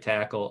of a right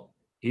tackle.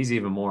 He's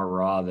even more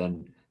raw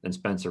than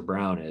Spencer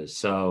Brown is.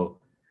 So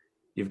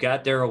you've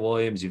got Darrell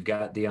Williams, you've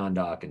got Deion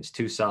Dawkins,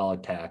 two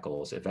solid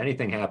tackles. If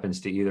anything happens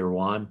to either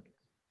one,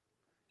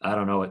 I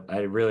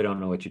really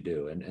don't know what you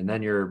do. And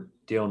then you're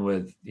dealing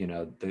with,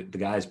 the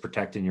guys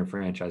protecting your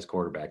franchise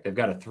quarterback. They've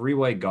got a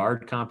three-way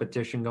guard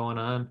competition going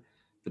on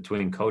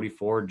between Cody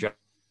Ford,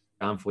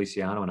 John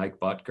Feliciano, and Ike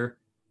Butker.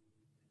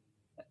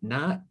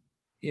 Not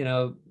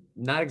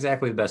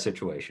exactly the best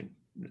situation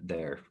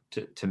there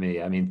to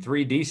me. I mean,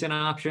 three decent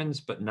options,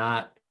 but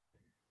not,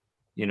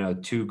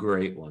 two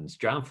great ones.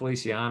 John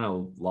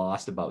Feliciano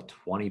lost about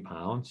 20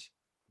 pounds.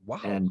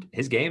 Wow. And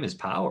his game is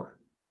power.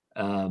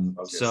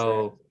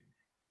 So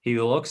he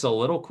looks a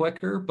little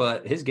quicker,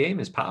 but his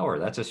game is power.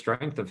 That's a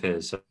strength of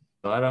his. So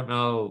I don't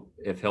know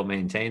if he'll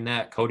maintain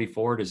that. Cody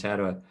Ford has had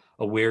a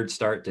weird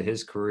start to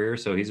his career,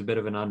 so he's a bit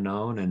of an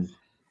unknown. And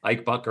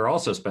Ike Butker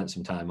also spent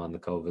some time on the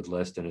COVID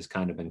list and has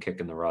kind of been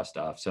kicking the rust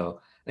off. So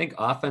I think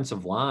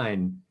offensive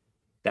line,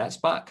 that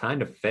spot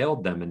kind of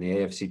failed them in the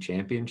AFC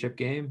Championship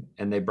game,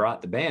 and they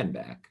brought the band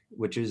back,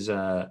 which is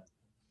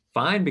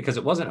fine because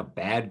it wasn't a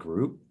bad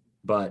group,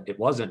 but it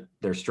wasn't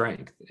their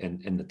strength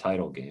in the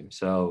title game.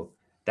 So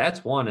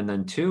that's one. And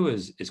then two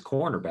is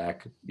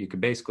cornerback. You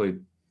could basically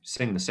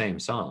sing the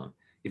same song.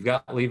 You've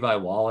got Levi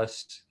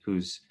Wallace,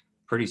 who's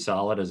pretty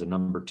solid as a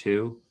number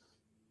two.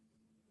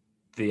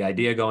 The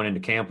idea going into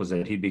camp was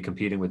that he'd be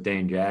competing with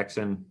Dane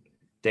Jackson.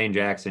 Dane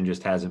Jackson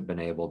just hasn't been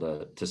able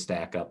to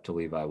stack up to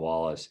Levi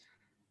Wallace.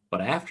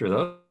 But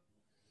after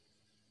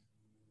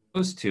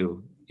those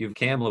two, you've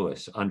Cam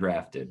Lewis,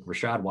 undrafted,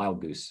 Rashad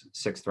Wildgoose,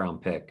 6th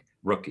round pick,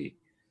 rookie.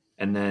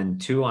 and then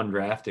 2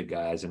 undrafted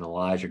guys in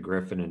Elijah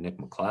Griffin and Nick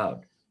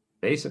McLeod.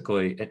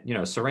 Basically,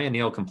 Saran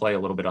Neal can play a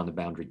little bit on the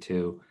boundary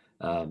too.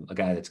 A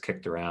guy that's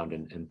kicked around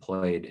and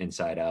played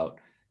inside out,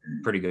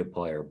 pretty good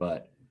player.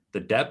 But the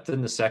depth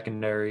in the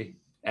secondary,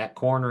 at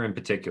corner in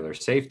particular,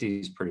 safety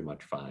is pretty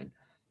much fine.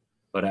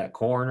 But at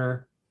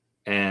corner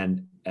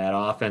and at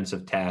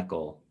offensive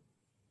tackle,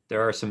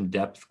 there are some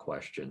depth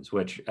questions,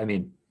 which, I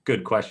mean,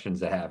 good questions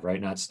to have,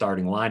 right? Not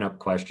starting lineup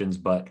questions,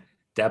 but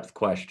depth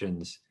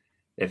questions.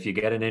 If you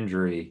get an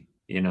injury,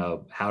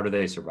 how do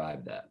they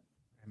survive that?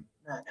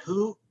 Matt,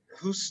 who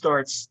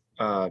starts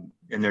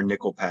in their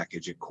nickel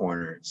package at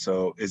corner?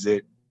 So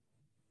who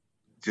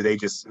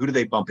do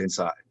they bump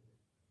inside?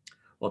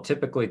 Well,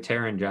 typically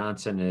Taron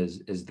Johnson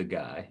is the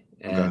guy,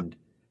 and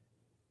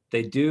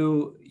they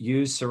do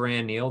use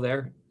Saran Neal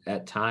there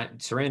at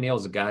times. Saran Neal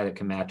is a guy that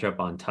can match up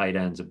on tight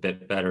ends a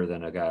bit better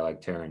than a guy like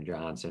Taron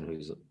Johnson,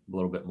 who's a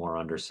little bit more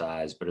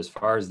undersized. But as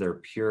far as their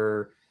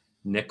pure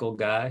nickel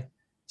guy,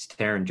 it's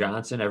Taron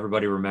Johnson.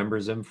 Everybody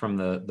remembers him from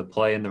the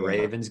play in the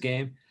Ravens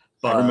game.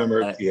 But,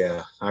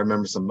 I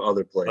remember some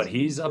other plays. But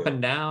he's up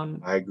and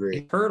down. I agree.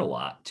 He's hurt a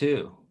lot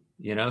too.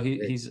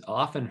 He's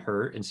often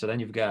hurt. And so then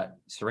you've got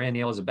Saran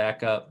Neal as a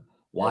backup.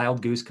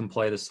 Wild Goose can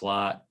play the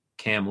slot.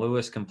 Cam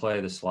Lewis can play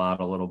the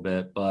slot a little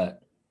bit,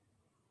 but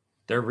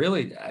they're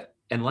really,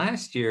 and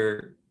last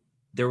year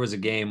there was a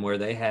game where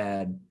they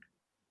had,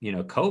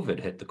 COVID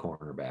hit the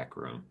cornerback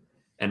room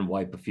and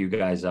wipe a few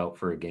guys out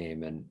for a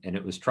game. And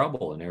it was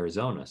trouble in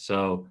Arizona.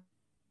 So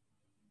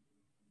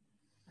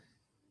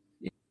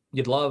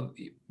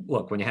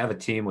look, when you have a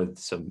team with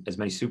as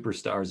many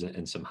superstars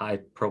and some high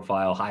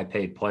profile, high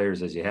paid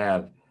players as you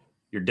have,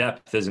 your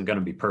depth isn't going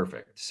to be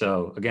perfect.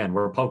 So again,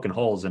 we're poking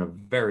holes in a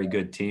very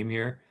good team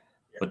here,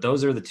 but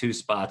those are the 2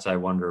 spots I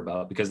wonder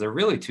about, because they're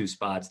really 2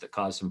 spots that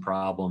caused some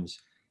problems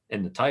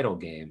in the title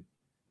game.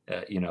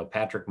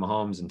 Patrick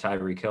Mahomes and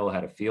Tyreek Hill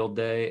had a field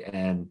day,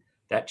 and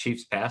that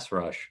Chiefs pass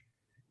rush,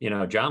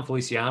 John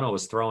Feliciano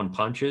was throwing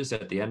punches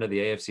at the end of the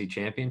AFC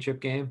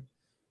Championship game.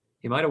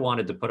 He might've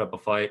wanted to put up a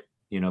fight,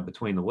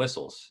 between the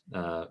whistles.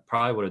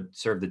 Probably would have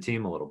served the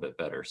team a little bit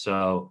better.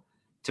 So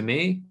to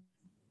me,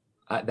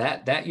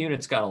 that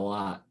unit's got a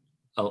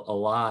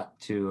lot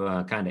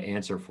to kind of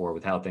answer for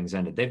with how things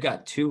ended. They've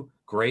got 2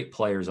 great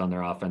players on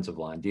their offensive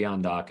line,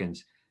 Deion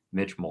Dawkins,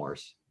 Mitch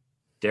Morse.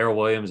 Darrell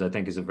Williams, I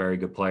think, is a very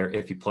good player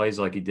if he plays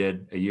like he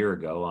did a year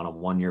ago on a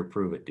 1-year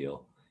prove-it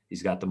deal.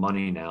 He's got the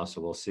money now,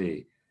 so we'll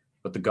see.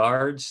 But the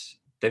guards,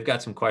 they've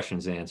got some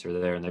questions to answer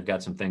there, and they've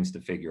got some things to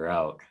figure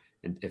out.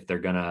 And if they're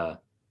going to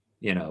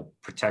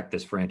protect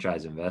this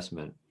franchise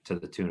investment to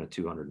the tune of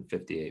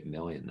 $258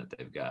 million that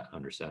they've got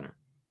under center.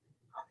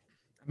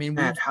 I mean,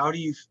 Matt, how do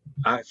you,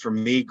 for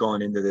me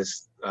going into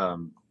this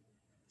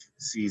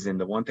season,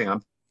 the one thing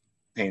I'm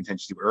paying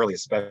attention to early,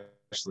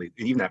 especially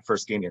even that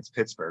first game against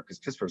Pittsburgh, because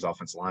Pittsburgh's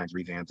offensive line's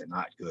revamped and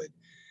not good.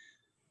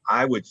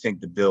 I would think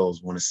the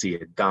Bills want to see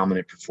a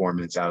dominant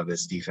performance out of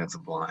this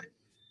defensive line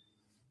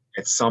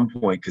at some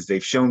point, because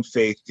they've shown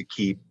faith to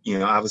keep,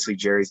 obviously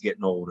Jerry's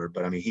getting older,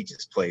 but I mean, he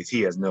just plays.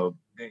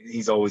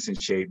 He's always in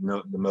shape.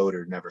 No, the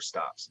motor never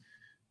stops.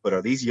 But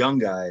are these young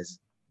guys,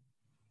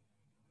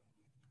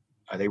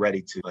 are they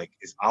ready to,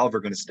 is Oliver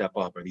going to step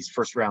up? Are these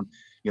first round,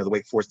 the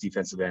Wake Forest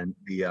defensive end,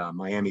 the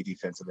Miami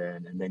defensive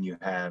end, and then you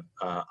have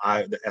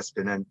the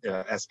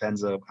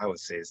Espenza, I would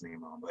say his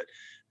name wrong, but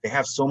they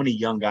have so many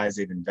young guys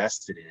they've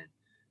invested in.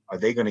 Are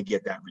they going to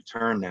get that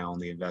return now on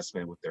the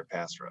investment with their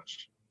pass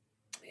rush?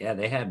 Yeah,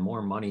 they had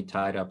more money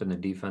tied up in the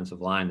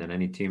defensive line than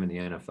any team in the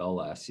NFL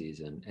last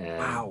season. And,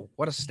 wow,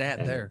 what a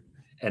stat there.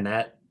 And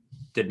that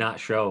did not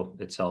show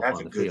itself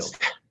on the field.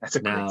 That's a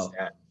great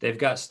stat. They've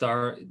got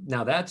Star.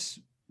 Now that's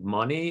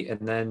money,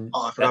 and then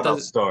I forgot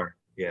about Star.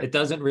 Yeah, it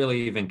doesn't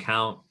really even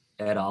count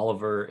Ed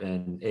Oliver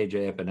and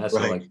AJ Epinesa.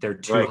 Right. Like they're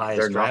 2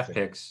 highest draft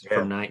picks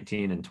from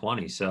 19 and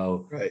 20.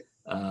 So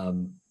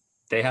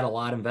they had a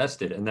lot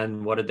invested. And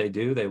then what did they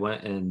do? They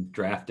went and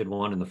drafted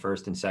one in the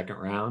 1st and 2nd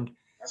round.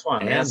 That's why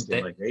I'm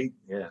asking.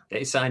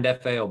 They signed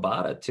F.A.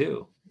 Obata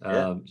too.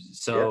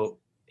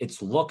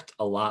 It's looked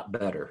a lot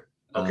better.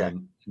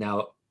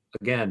 Now,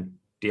 again,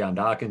 Deion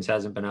Dawkins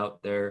hasn't been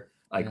out there.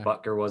 Ike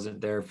Butker wasn't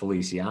there.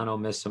 Feliciano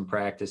missed some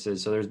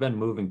practices. So there's been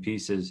moving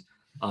pieces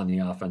on the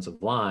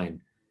offensive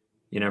line.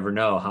 You never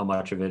know how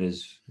much of it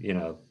is,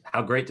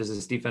 how great does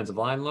this defensive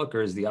line look,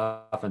 or is the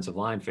offensive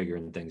line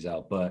figuring things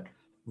out? But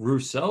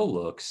Rousseau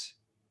looks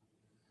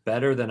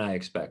better than I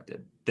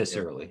expected this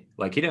early.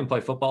 Like, he didn't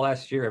play football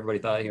last year. Everybody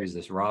thought he was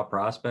this raw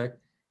prospect.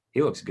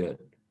 He looks good.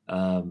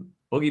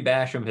 Boogie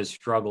Basham has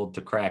struggled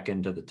to crack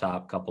into the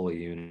top couple of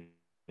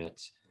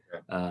units.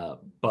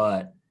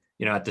 But,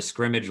 at the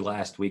scrimmage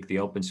last week, the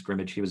open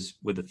scrimmage, he was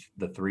with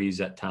the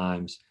threes at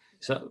times.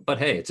 So, but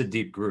hey, it's a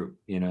deep group,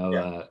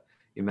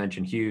 you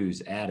mentioned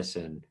Hughes,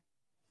 Addison,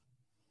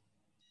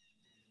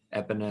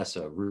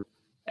 Epinesa,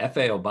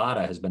 F.A.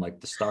 Obata has been like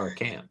the star of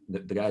camp. The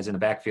guy's in the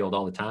backfield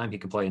all the time. He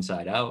can play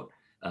inside out.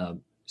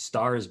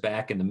 Star is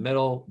back in the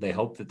middle. They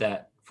hope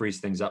that frees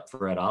things up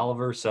for Ed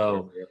Oliver.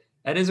 So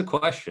that is a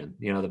question.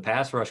 The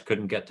pass rush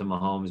couldn't get to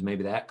Mahomes.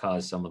 Maybe that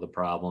caused some of the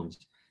problems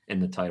in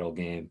the title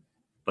game,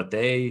 but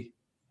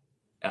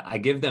I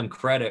give them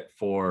credit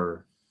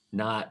for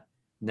not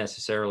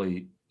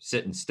necessarily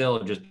sitting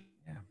still just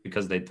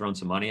because they'd thrown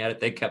some money at it.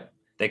 They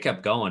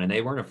kept going, and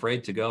they weren't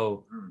afraid to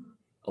go.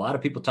 A lot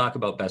of people talk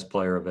about best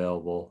player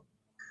available,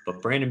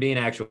 but Brandon Bean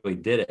actually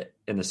did it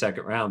in the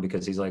second round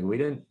because he's like, we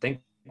didn't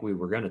think we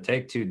were going to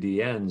take 2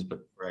 DNs,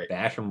 but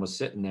Basham was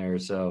sitting there.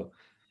 So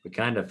we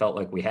kind of felt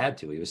like we had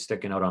to. He was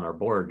sticking out on our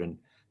board, and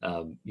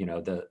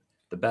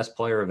the best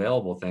player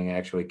available thing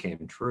actually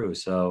came true.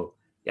 So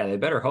yeah, they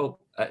better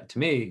hope. To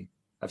me,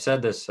 I've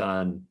said this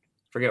on,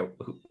 forget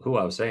who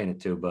I was saying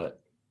it to,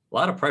 but a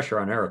lot of pressure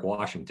on Eric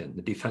Washington,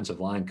 the defensive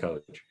line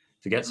coach,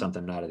 to get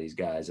something out of these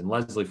guys, and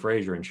Leslie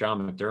Frazier and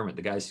Sean McDermott,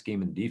 the guys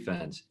scheming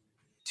defense,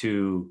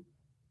 to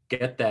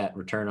get that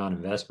return on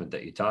investment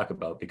that you talk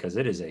about, because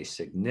it is a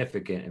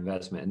significant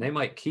investment, and they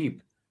might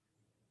keep,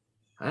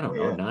 I don't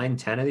know,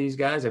 9-10 of these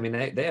guys. I mean,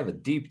 they have a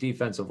deep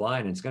defensive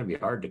line, and it's going to be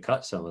hard to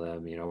cut some of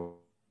them.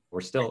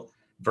 We're still,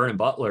 Vernon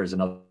Butler is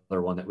another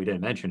one that we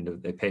didn't mention.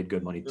 They paid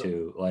good money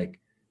to. Like,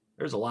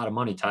 there's a lot of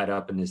money tied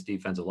up in this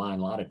defensive line,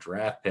 a lot of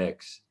draft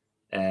picks,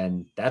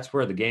 and that's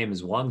where the game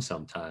is won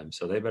sometimes.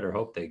 So they better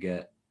hope they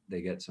get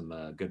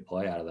some good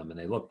play out of them, and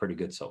they look pretty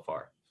good so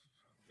far.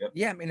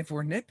 Yeah, I mean, if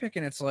we're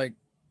nitpicking, it's like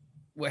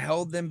what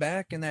held them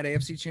back in that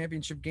AFC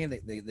Championship game.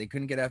 They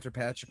couldn't get after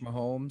Patrick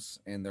Mahomes,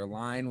 and their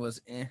line was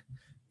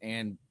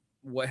And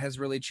what has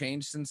really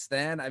changed since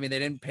then? I mean, they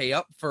didn't pay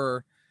up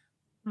for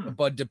a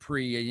Bud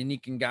Dupree, a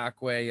Yannick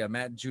Ngakoue, a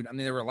Matt Judon. I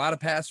mean, there were a lot of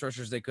pass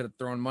rushers they could have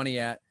thrown money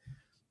at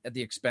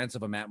the expense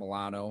of a Matt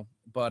Milano.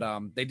 But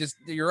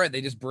you're right.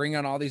 They just bring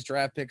on all these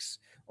draft picks.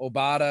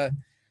 Obata.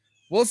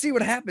 We'll see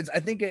what happens. I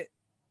think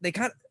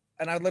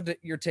and I'd love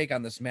your take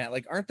on this, Matt.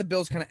 Like, aren't the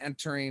Bills kind of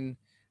entering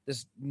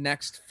this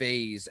next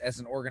phase as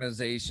an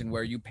organization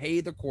where you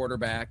pay the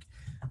quarterback,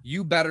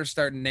 you better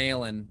start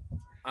nailing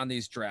on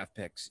these draft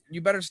picks. You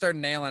better start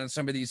nailing on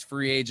some of these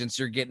free agents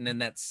you're getting in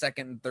that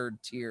second and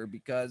third tier,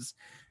 because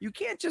you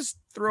can't just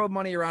throw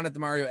money around at the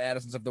Mario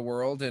Addisons of the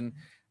world and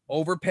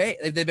overpay.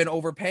 They've been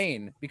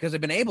overpaying because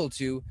they've been able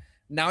to.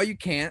 Now you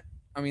can't.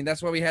 I mean,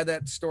 that's why we had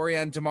that story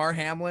on Damar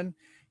Hamlin.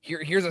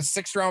 Here's a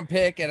 6th-round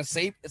pick at a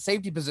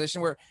safety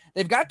position where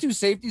they've got 2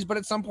 safeties, but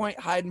at some point,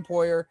 Hyde and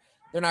Poyer,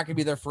 they're not going to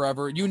be there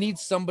forever. You need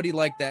somebody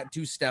like that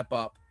to step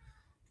up.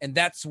 And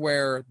that's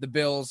where the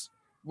Bills,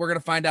 we're going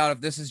to find out if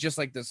this is just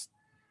like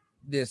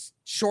this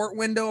short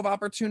window of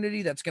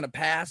opportunity that's going to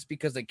pass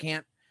because they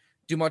can't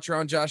do much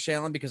around Josh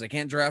Allen because they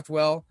can't draft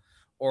well,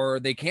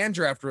 or they can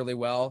draft really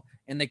well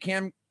and they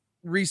can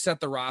reset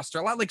the roster.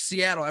 A lot like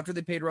Seattle after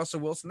they paid Russell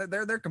Wilson,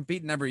 they're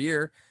competing every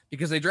year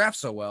because they draft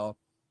so well.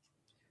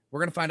 We're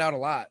going to find out a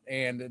lot,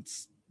 and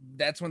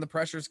that's when the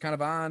pressure is kind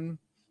of on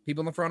people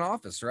in the front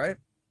office, right?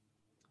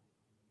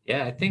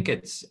 Yeah, I think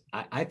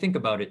I think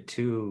about it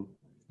too.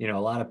 A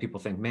lot of people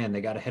think, man, they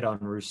got to hit on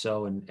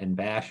Rousseau and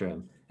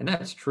Basham. And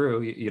that's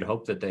true. You'd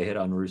hope that they hit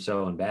on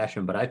Rousseau and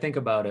Basham. But I think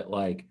about it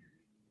like,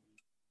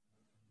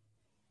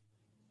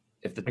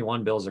 if the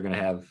 21 Bills are going to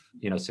have,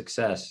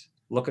 success,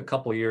 look a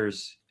couple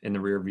years in the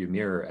rearview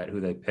mirror at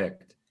who they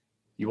picked.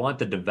 You want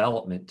the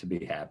development to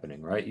be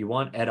happening, right? You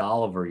want Ed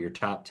Oliver, your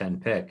top 10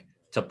 pick,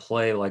 to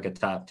play like a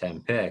top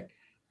 10 pick.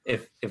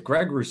 If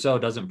Greg Rousseau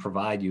doesn't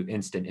provide you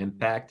instant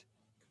impact,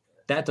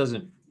 that's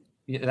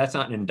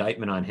not an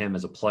indictment on him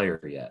as a player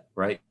yet,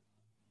 right?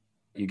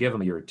 You give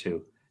him a year or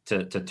two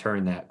to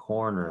turn that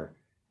corner.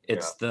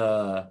 It's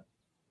a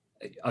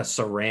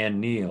Saran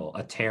Neal,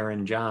 a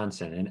Taron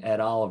Johnson, an Ed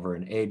Oliver,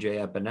 an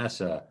AJ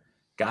Epinesa,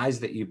 guys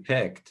that you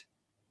picked,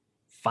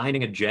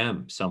 finding a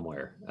gem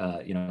somewhere,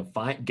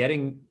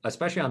 getting,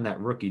 especially on that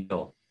rookie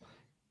deal.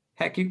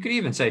 Heck, you could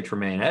even say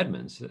Tremaine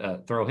Edmonds,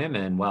 throw him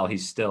in while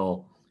he's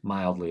still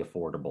mildly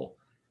affordable.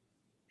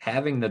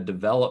 Having the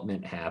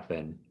development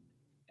happen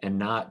and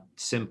not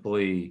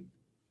simply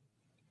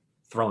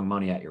throwing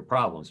money at your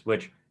problems,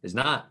 which is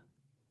not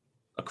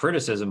a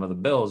criticism of the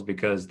Bills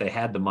because they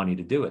had the money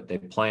to do it. They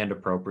planned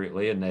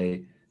appropriately, and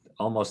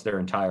their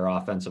entire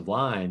offensive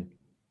line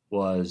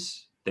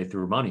they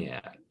threw money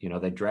at.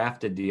 They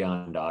drafted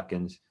Deion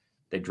Dawkins.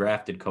 They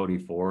drafted Cody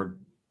Ford.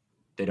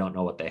 They don't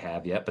know what they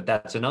have yet, but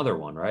that's another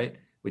one, right?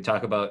 We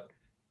talk about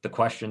the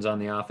questions on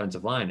the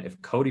offensive line.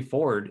 If Cody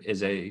Ford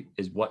is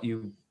what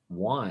you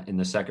want in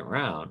the second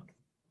round,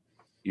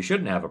 you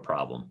shouldn't have a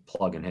problem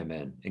plugging him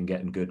in and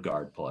getting good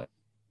guard play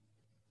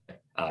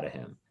out of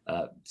him.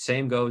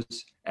 Same goes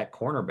at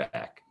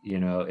cornerback.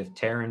 If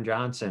Taron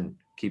Johnson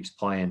keeps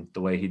playing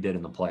the way he did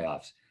in the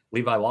playoffs,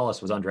 Levi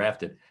Wallace was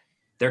undrafted.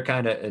 They're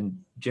kind of, and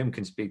Jim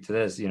can speak to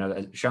this,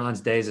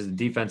 Sean's days as a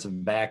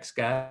defensive backs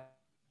guy,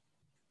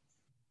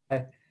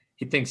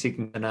 he thinks he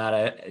can get out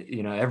of,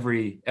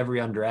 every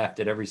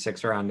undrafted, every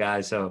 6th-round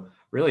guy. So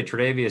really,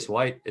 Tre'Davious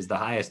White is the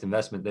highest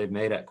investment they've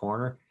made at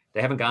corner.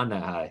 They haven't gone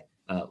that high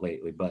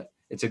lately, but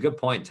it's a good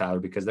point, Tyler,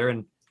 because they're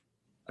in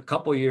a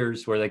couple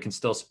years where they can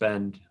still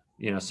spend,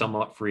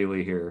 somewhat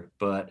freely here.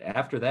 But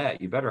after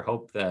that, you better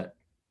hope that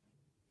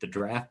the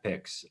draft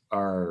picks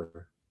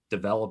are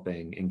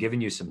developing and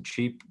giving you some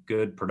cheap,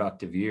 good,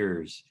 productive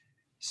years.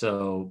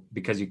 So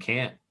because you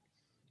can't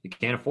You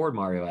can't afford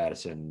Mario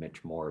Addison,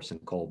 Mitch Morse,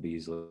 and Cole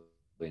Beasley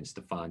and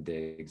Stephon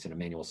Diggs and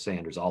Emmanuel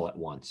Sanders all at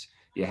once.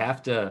 You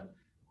have to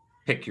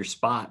pick your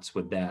spots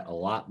with that a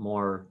lot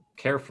more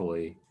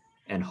carefully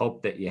and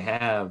hope that you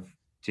have,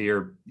 to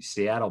your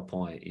Seattle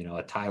point,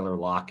 a Tyler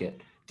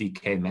Lockett,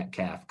 DK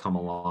Metcalf come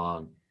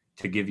along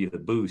to give you the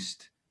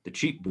boost, the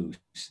cheap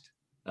boost,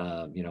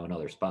 in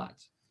other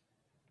spots.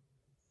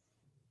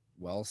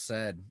 Well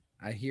said.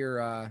 I hear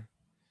a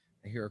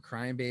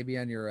crying baby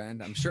on your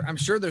end. I'm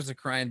sure there's a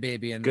crying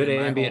baby in Good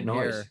my ambient home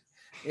noise.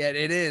 here. Yeah,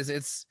 it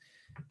is.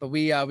 But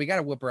we got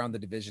to whip around the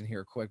division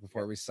here quick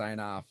before we sign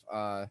off.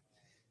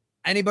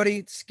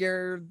 Anybody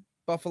scared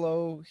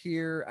Buffalo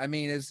here? I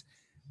mean, is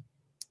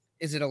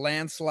it a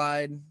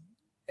landslide,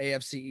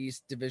 AFC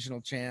East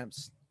divisional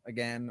champs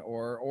again,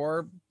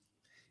 or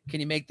can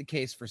you make the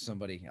case for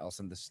somebody else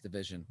in this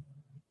division?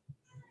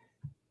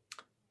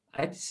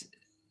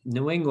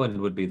 New England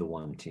would be the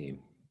one team.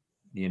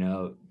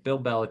 Bill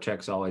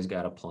Belichick's always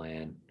got a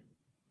plan.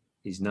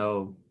 He's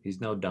no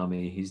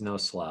dummy. He's no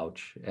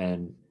slouch,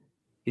 and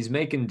he's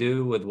making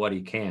do with what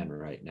he can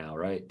right now.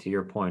 Right, to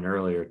your point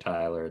earlier,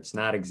 Tyler, it's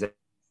not exactly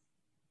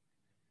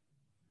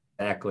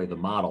the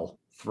model.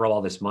 Throw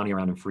all this money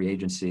around in free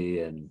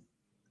agency and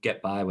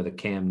get by with a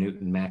Cam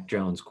Newton, Mac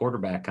Jones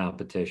quarterback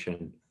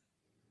competition.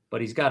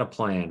 But he's got a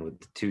plan with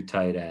the 2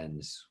 tight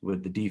ends,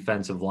 with the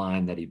defensive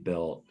line that he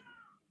built.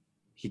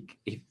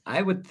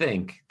 I would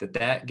think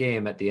that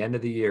game at the end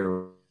of the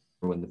year,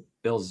 when the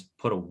Bills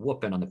put a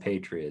whooping on the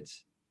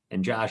Patriots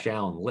and Josh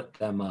Allen lit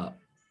them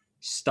up,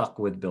 stuck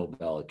with Bill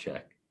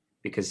Belichick,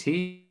 because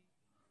he's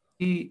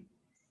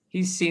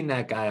seen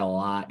that guy a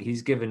lot.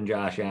 He's given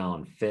Josh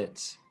Allen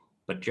fits,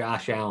 but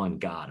Josh Allen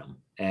got him.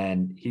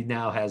 And he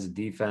now has a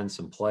defense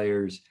and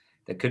players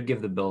that could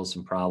give the Bills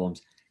some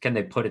problems. Can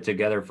they put it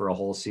together for a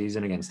whole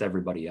season against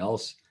everybody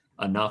else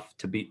enough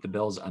to beat the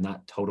Bills? I'm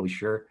not totally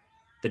sure.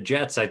 The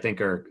Jets, I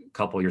think, are a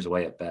couple years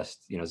away at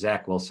best.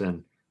 Zach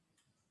Wilson,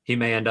 he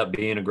may end up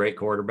being a great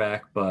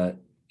quarterback, but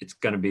it's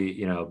going to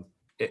be,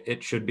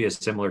 it should be a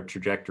similar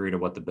trajectory to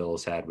what the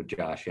Bills had with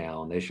Josh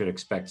Allen. They should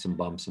expect some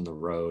bumps in the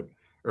road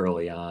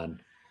early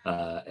on,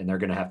 and they're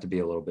going to have to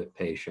be a little bit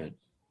patient.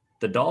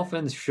 The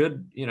Dolphins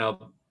should,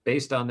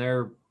 based on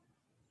their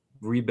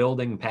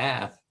rebuilding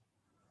path,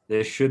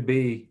 this should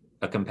be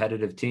a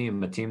competitive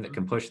team, a team that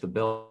can push the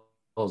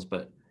Bills,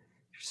 but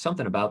there's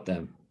something about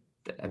them.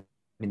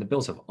 The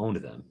Bills have owned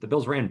them. The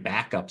Bills ran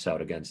backups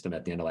out against them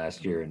at the end of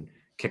last year and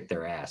kicked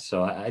their ass.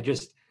 So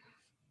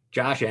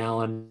Josh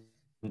Allen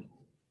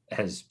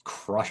has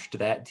crushed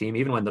that team.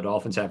 Even when the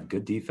Dolphins have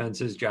good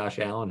defenses, Josh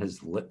Allen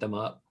has lit them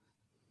up.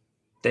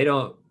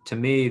 To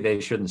me, they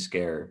shouldn't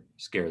scare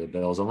the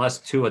Bills unless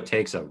Tua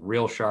takes a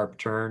real sharp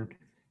turn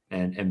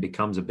and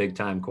becomes a big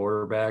time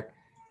quarterback.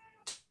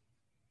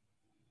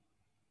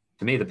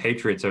 To me, the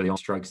Patriots are the only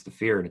strikes the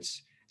fear, and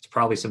it's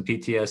probably some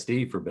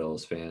PTSD for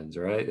Bills fans,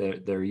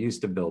 right? They're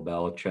used to Bill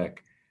Belichick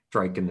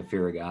striking the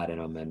fear of God in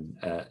them,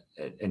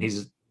 and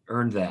he's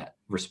earned that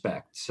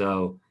respect.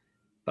 So,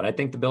 but I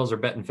think the Bills are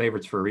betting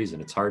favorites for a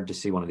reason. It's hard to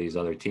see one of these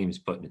other teams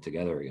putting it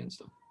together against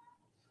them.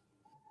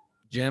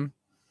 Jim?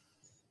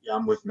 Yeah,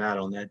 I'm with Matt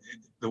on that.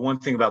 The one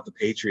thing about the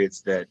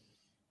Patriots that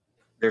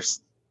I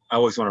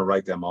always want to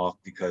write them off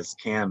because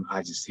Cam,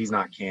 he's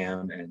not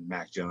Cam, and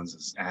Mac Jones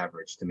is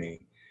average to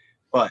me.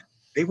 But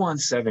they won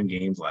 7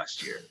 games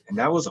last year, and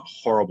that was a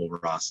horrible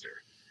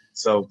roster.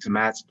 So to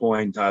Matt's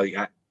point,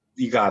 Tyler,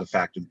 you got to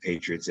factor the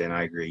Patriots in.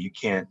 I agree.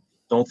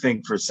 Don't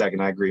think for a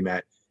second. I agree,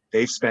 Matt.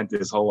 They've spent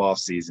this whole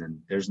offseason.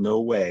 There's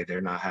no way they're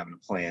not having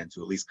a plan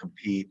to at least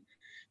compete.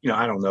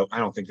 I don't know. I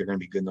don't think they're going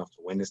to be good enough to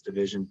win this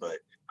division, but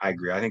I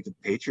agree. I think the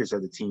Patriots are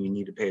the team you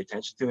need to pay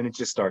attention to, and it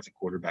just starts at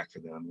quarterback for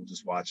them. We'll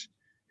just watch.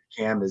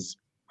 Cam is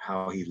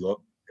how he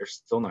looked. They're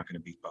still not going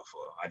to beat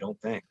Buffalo, I don't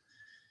think.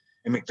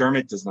 And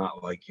McDermott does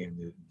not like Cam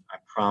Newton. I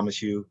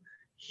promise you,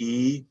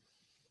 he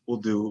will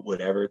do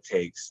whatever it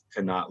takes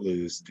to not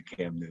lose to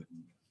Cam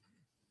Newton.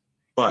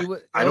 But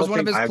I was one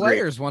of his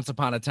players once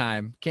upon a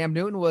time. Cam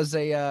Newton was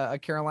a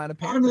Carolina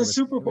Panther. On the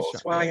Super Bowl.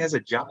 That's why he has a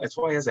job. That's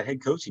why he has a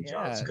head coaching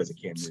job. It's because of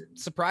Cam Newton.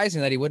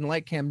 Surprising that he wouldn't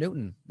like Cam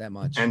Newton that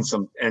much. And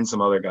some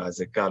other guys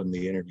that got him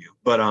the interview.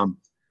 But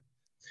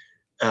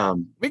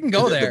we can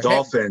go there.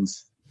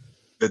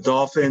 The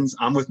Dolphins.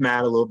 I'm with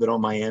Matt a little bit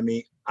on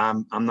Miami.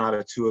 I'm not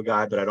a Tua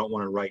guy, but I don't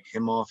want to write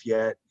him off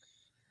yet.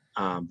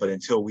 But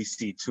until we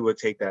see Tua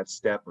take that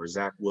step or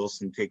Zach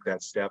Wilson take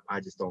that step, I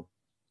just don't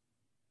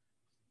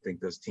think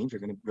those teams are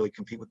going to really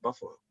compete with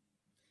Buffalo.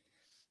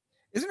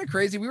 Isn't it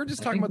crazy? We were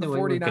just talking about the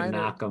 49ers.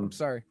 Knock them,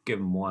 sorry. Give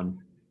them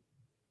one.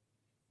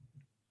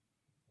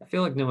 I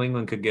feel like New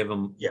England could give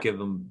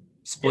them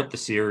split the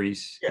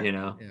series,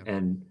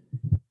 and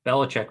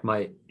Belichick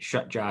might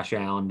shut Josh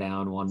Allen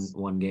down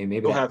one game,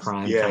 maybe that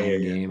prime time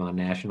game on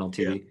national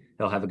TV. Yeah.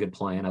 He'll have a good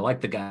plan. I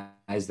like the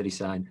guys that he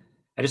signed.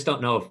 I just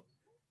don't know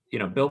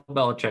if, Bill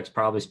Belichick's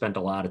probably spent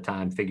a lot of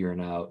time figuring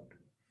out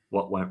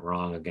what went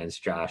wrong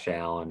against Josh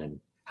Allen and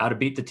how to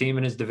beat the team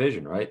in his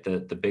division, right? The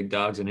big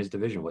dogs in his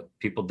division, what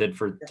people did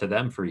to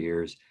them for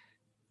years,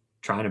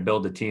 trying to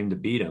build a team to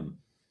beat him.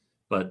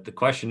 But the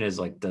question is,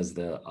 like, does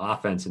the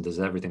offense and does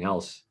everything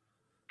else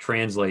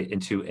translate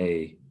into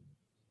a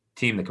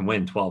team that can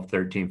win 12,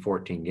 13,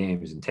 14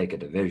 games and take a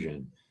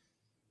division?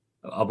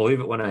 I'll believe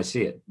it when I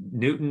see it.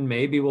 Newton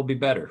maybe will be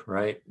better,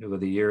 right?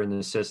 With a year in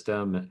the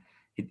system.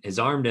 His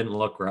arm didn't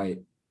look right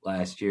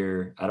last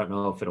year. I don't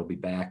know if it'll be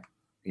back,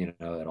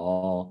 at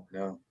all.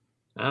 No.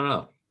 I don't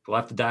know. We'll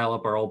have to dial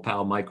up our old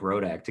pal Mike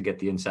Rodak to get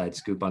the inside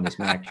scoop on this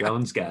Mac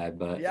Jones guy,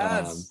 but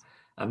Yes.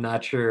 I'm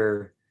not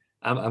sure.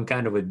 I'm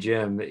kind of with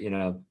Jim.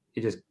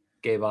 He just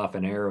gave off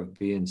an air of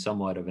being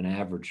somewhat of an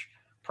average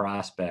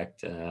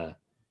prospect,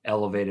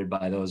 elevated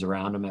by those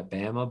around him at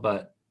Bama.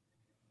 But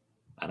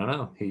I don't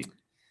know.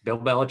 Bill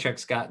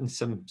Belichick's gotten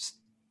some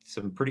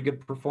pretty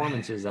good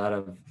performances out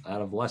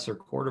of lesser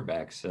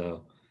quarterbacks.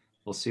 So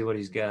we'll see what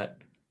he's got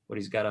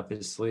up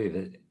his sleeve.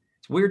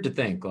 It's weird to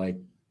think, like,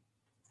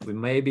 we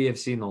maybe have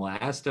seen the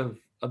last of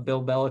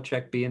Bill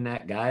Belichick being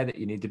that guy that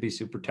you need to be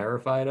super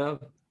terrified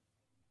of,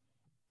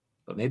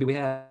 but maybe we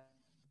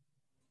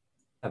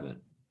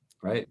haven't,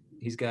 right?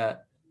 He's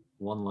got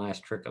one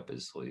last trick up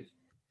his sleeve.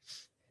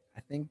 I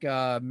think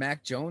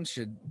Mac Jones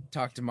should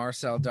talk to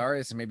Marcel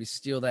Darius and maybe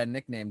steal that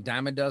nickname,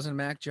 Dime a Dozen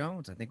Mac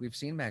Jones. I think we've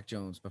seen Mac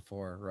Jones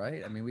before,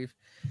 right? I mean, we've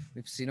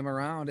seen him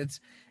around. It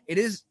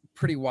is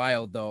pretty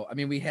wild, though. I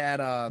mean, we had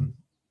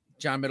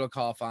John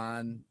Middlecoff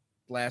on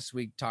last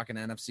week talking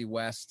NFC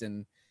West,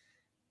 and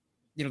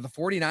the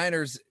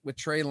 49ers with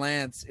Trey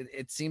Lance,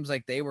 it seems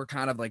like they were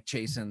kind of like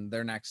chasing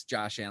their next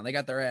Josh Allen. They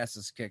got their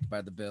asses kicked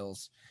by the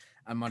Bills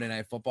on Monday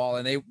Night Football,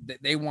 and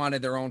they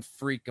wanted their own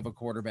freak of a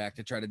quarterback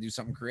to try to do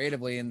something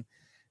creatively. And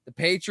the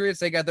Patriots,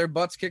 they got their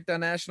butts kicked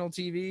on national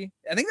TV.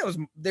 I think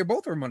they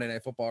both were Monday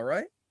Night Football,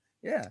 right?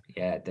 Yeah,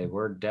 they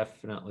were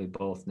definitely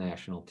both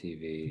national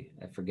TV.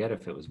 I forget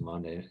if it was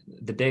Monday.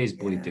 The days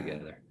bleed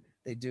together.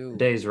 They do. The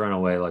days run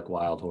away like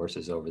wild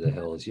horses over the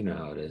hills. You know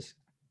how it is.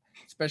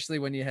 Especially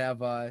when you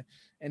have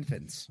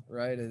infants,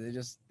 right? They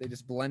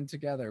just blend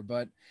together.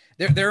 But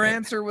their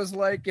answer was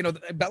like,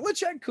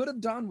 Belichick could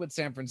have done what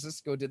San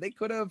Francisco did. They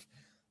could have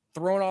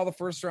thrown all the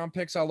first round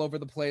picks all over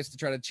the place to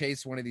try to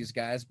chase one of these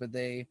guys, but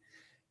they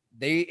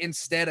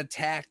instead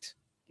attacked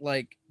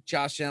like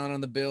Josh Allen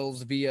on the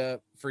Bills via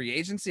free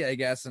agency, I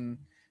guess, and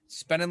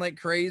spending like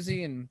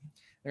crazy. And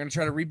they're going to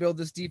try to rebuild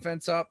this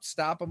defense up,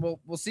 stop them.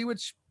 We'll see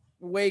which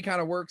way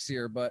kind of works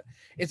here, but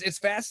it's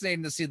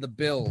fascinating to see the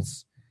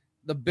Bills,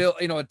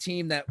 a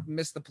team that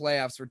missed the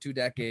playoffs for 2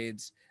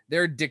 decades.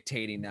 They're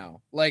dictating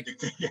now. Like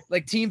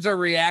teams are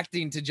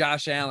reacting to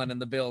Josh Allen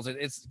and the Bills.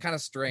 It's kind of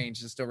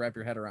strange to still wrap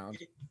your head around.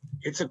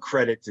 It's a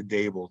credit to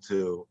Dable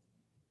too.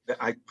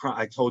 I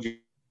told you,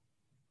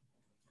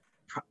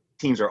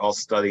 teams are all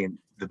studying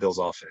the Bills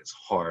offense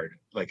hard,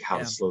 like how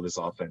to slow this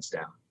offense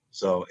down.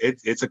 So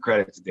it's a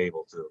credit to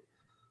Dable too.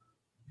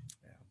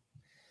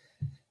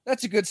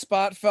 That's a good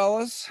spot,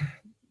 fellas.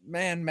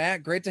 Man,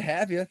 Matt, great to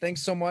have you.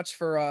 Thanks so much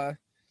for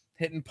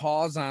hitting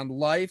pause on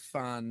life,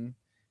 on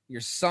your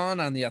son,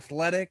 on the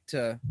Athletic,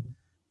 to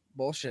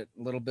bullshit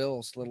little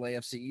Bills, little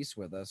AFC East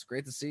with us.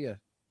 Great to see you.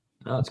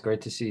 Oh, it's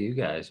great to see you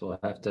guys. We'll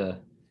have to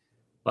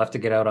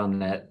get out on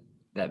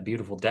that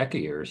beautiful deck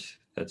of yours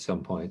at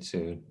some point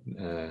soon.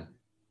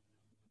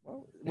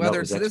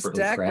 Whether it's this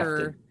deck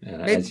or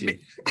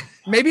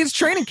maybe it's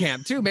training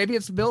camp too. Maybe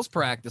it's Bills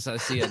practice. I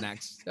see you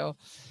next. So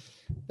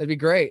that'd be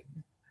great.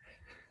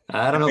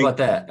 I don't know about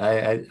that.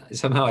 I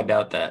somehow I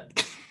doubt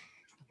that.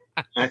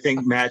 I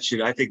think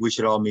we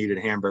should all meet at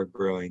Hamburg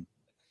Brewing.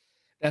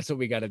 That's what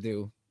we got to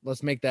do.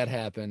 Let's make that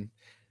happen.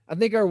 I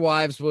think our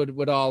wives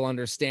would all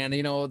understand,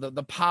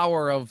 the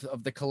power of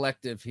the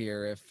collective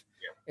here.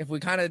 If we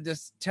kind of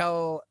just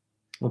tell,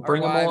 we'll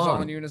bring them wives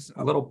along. in unison,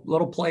 a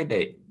little play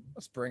date.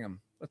 Let's bring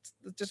them. Let's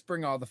just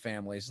bring all the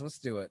families. Let's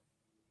do it.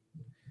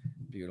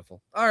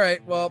 Beautiful. All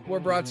right. Well, we're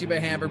brought to you by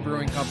Hamburg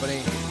Brewing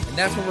Company, and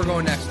that's where we're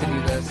going next to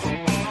do this.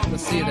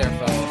 Let's see you there,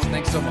 fellas.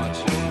 Thanks so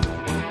much.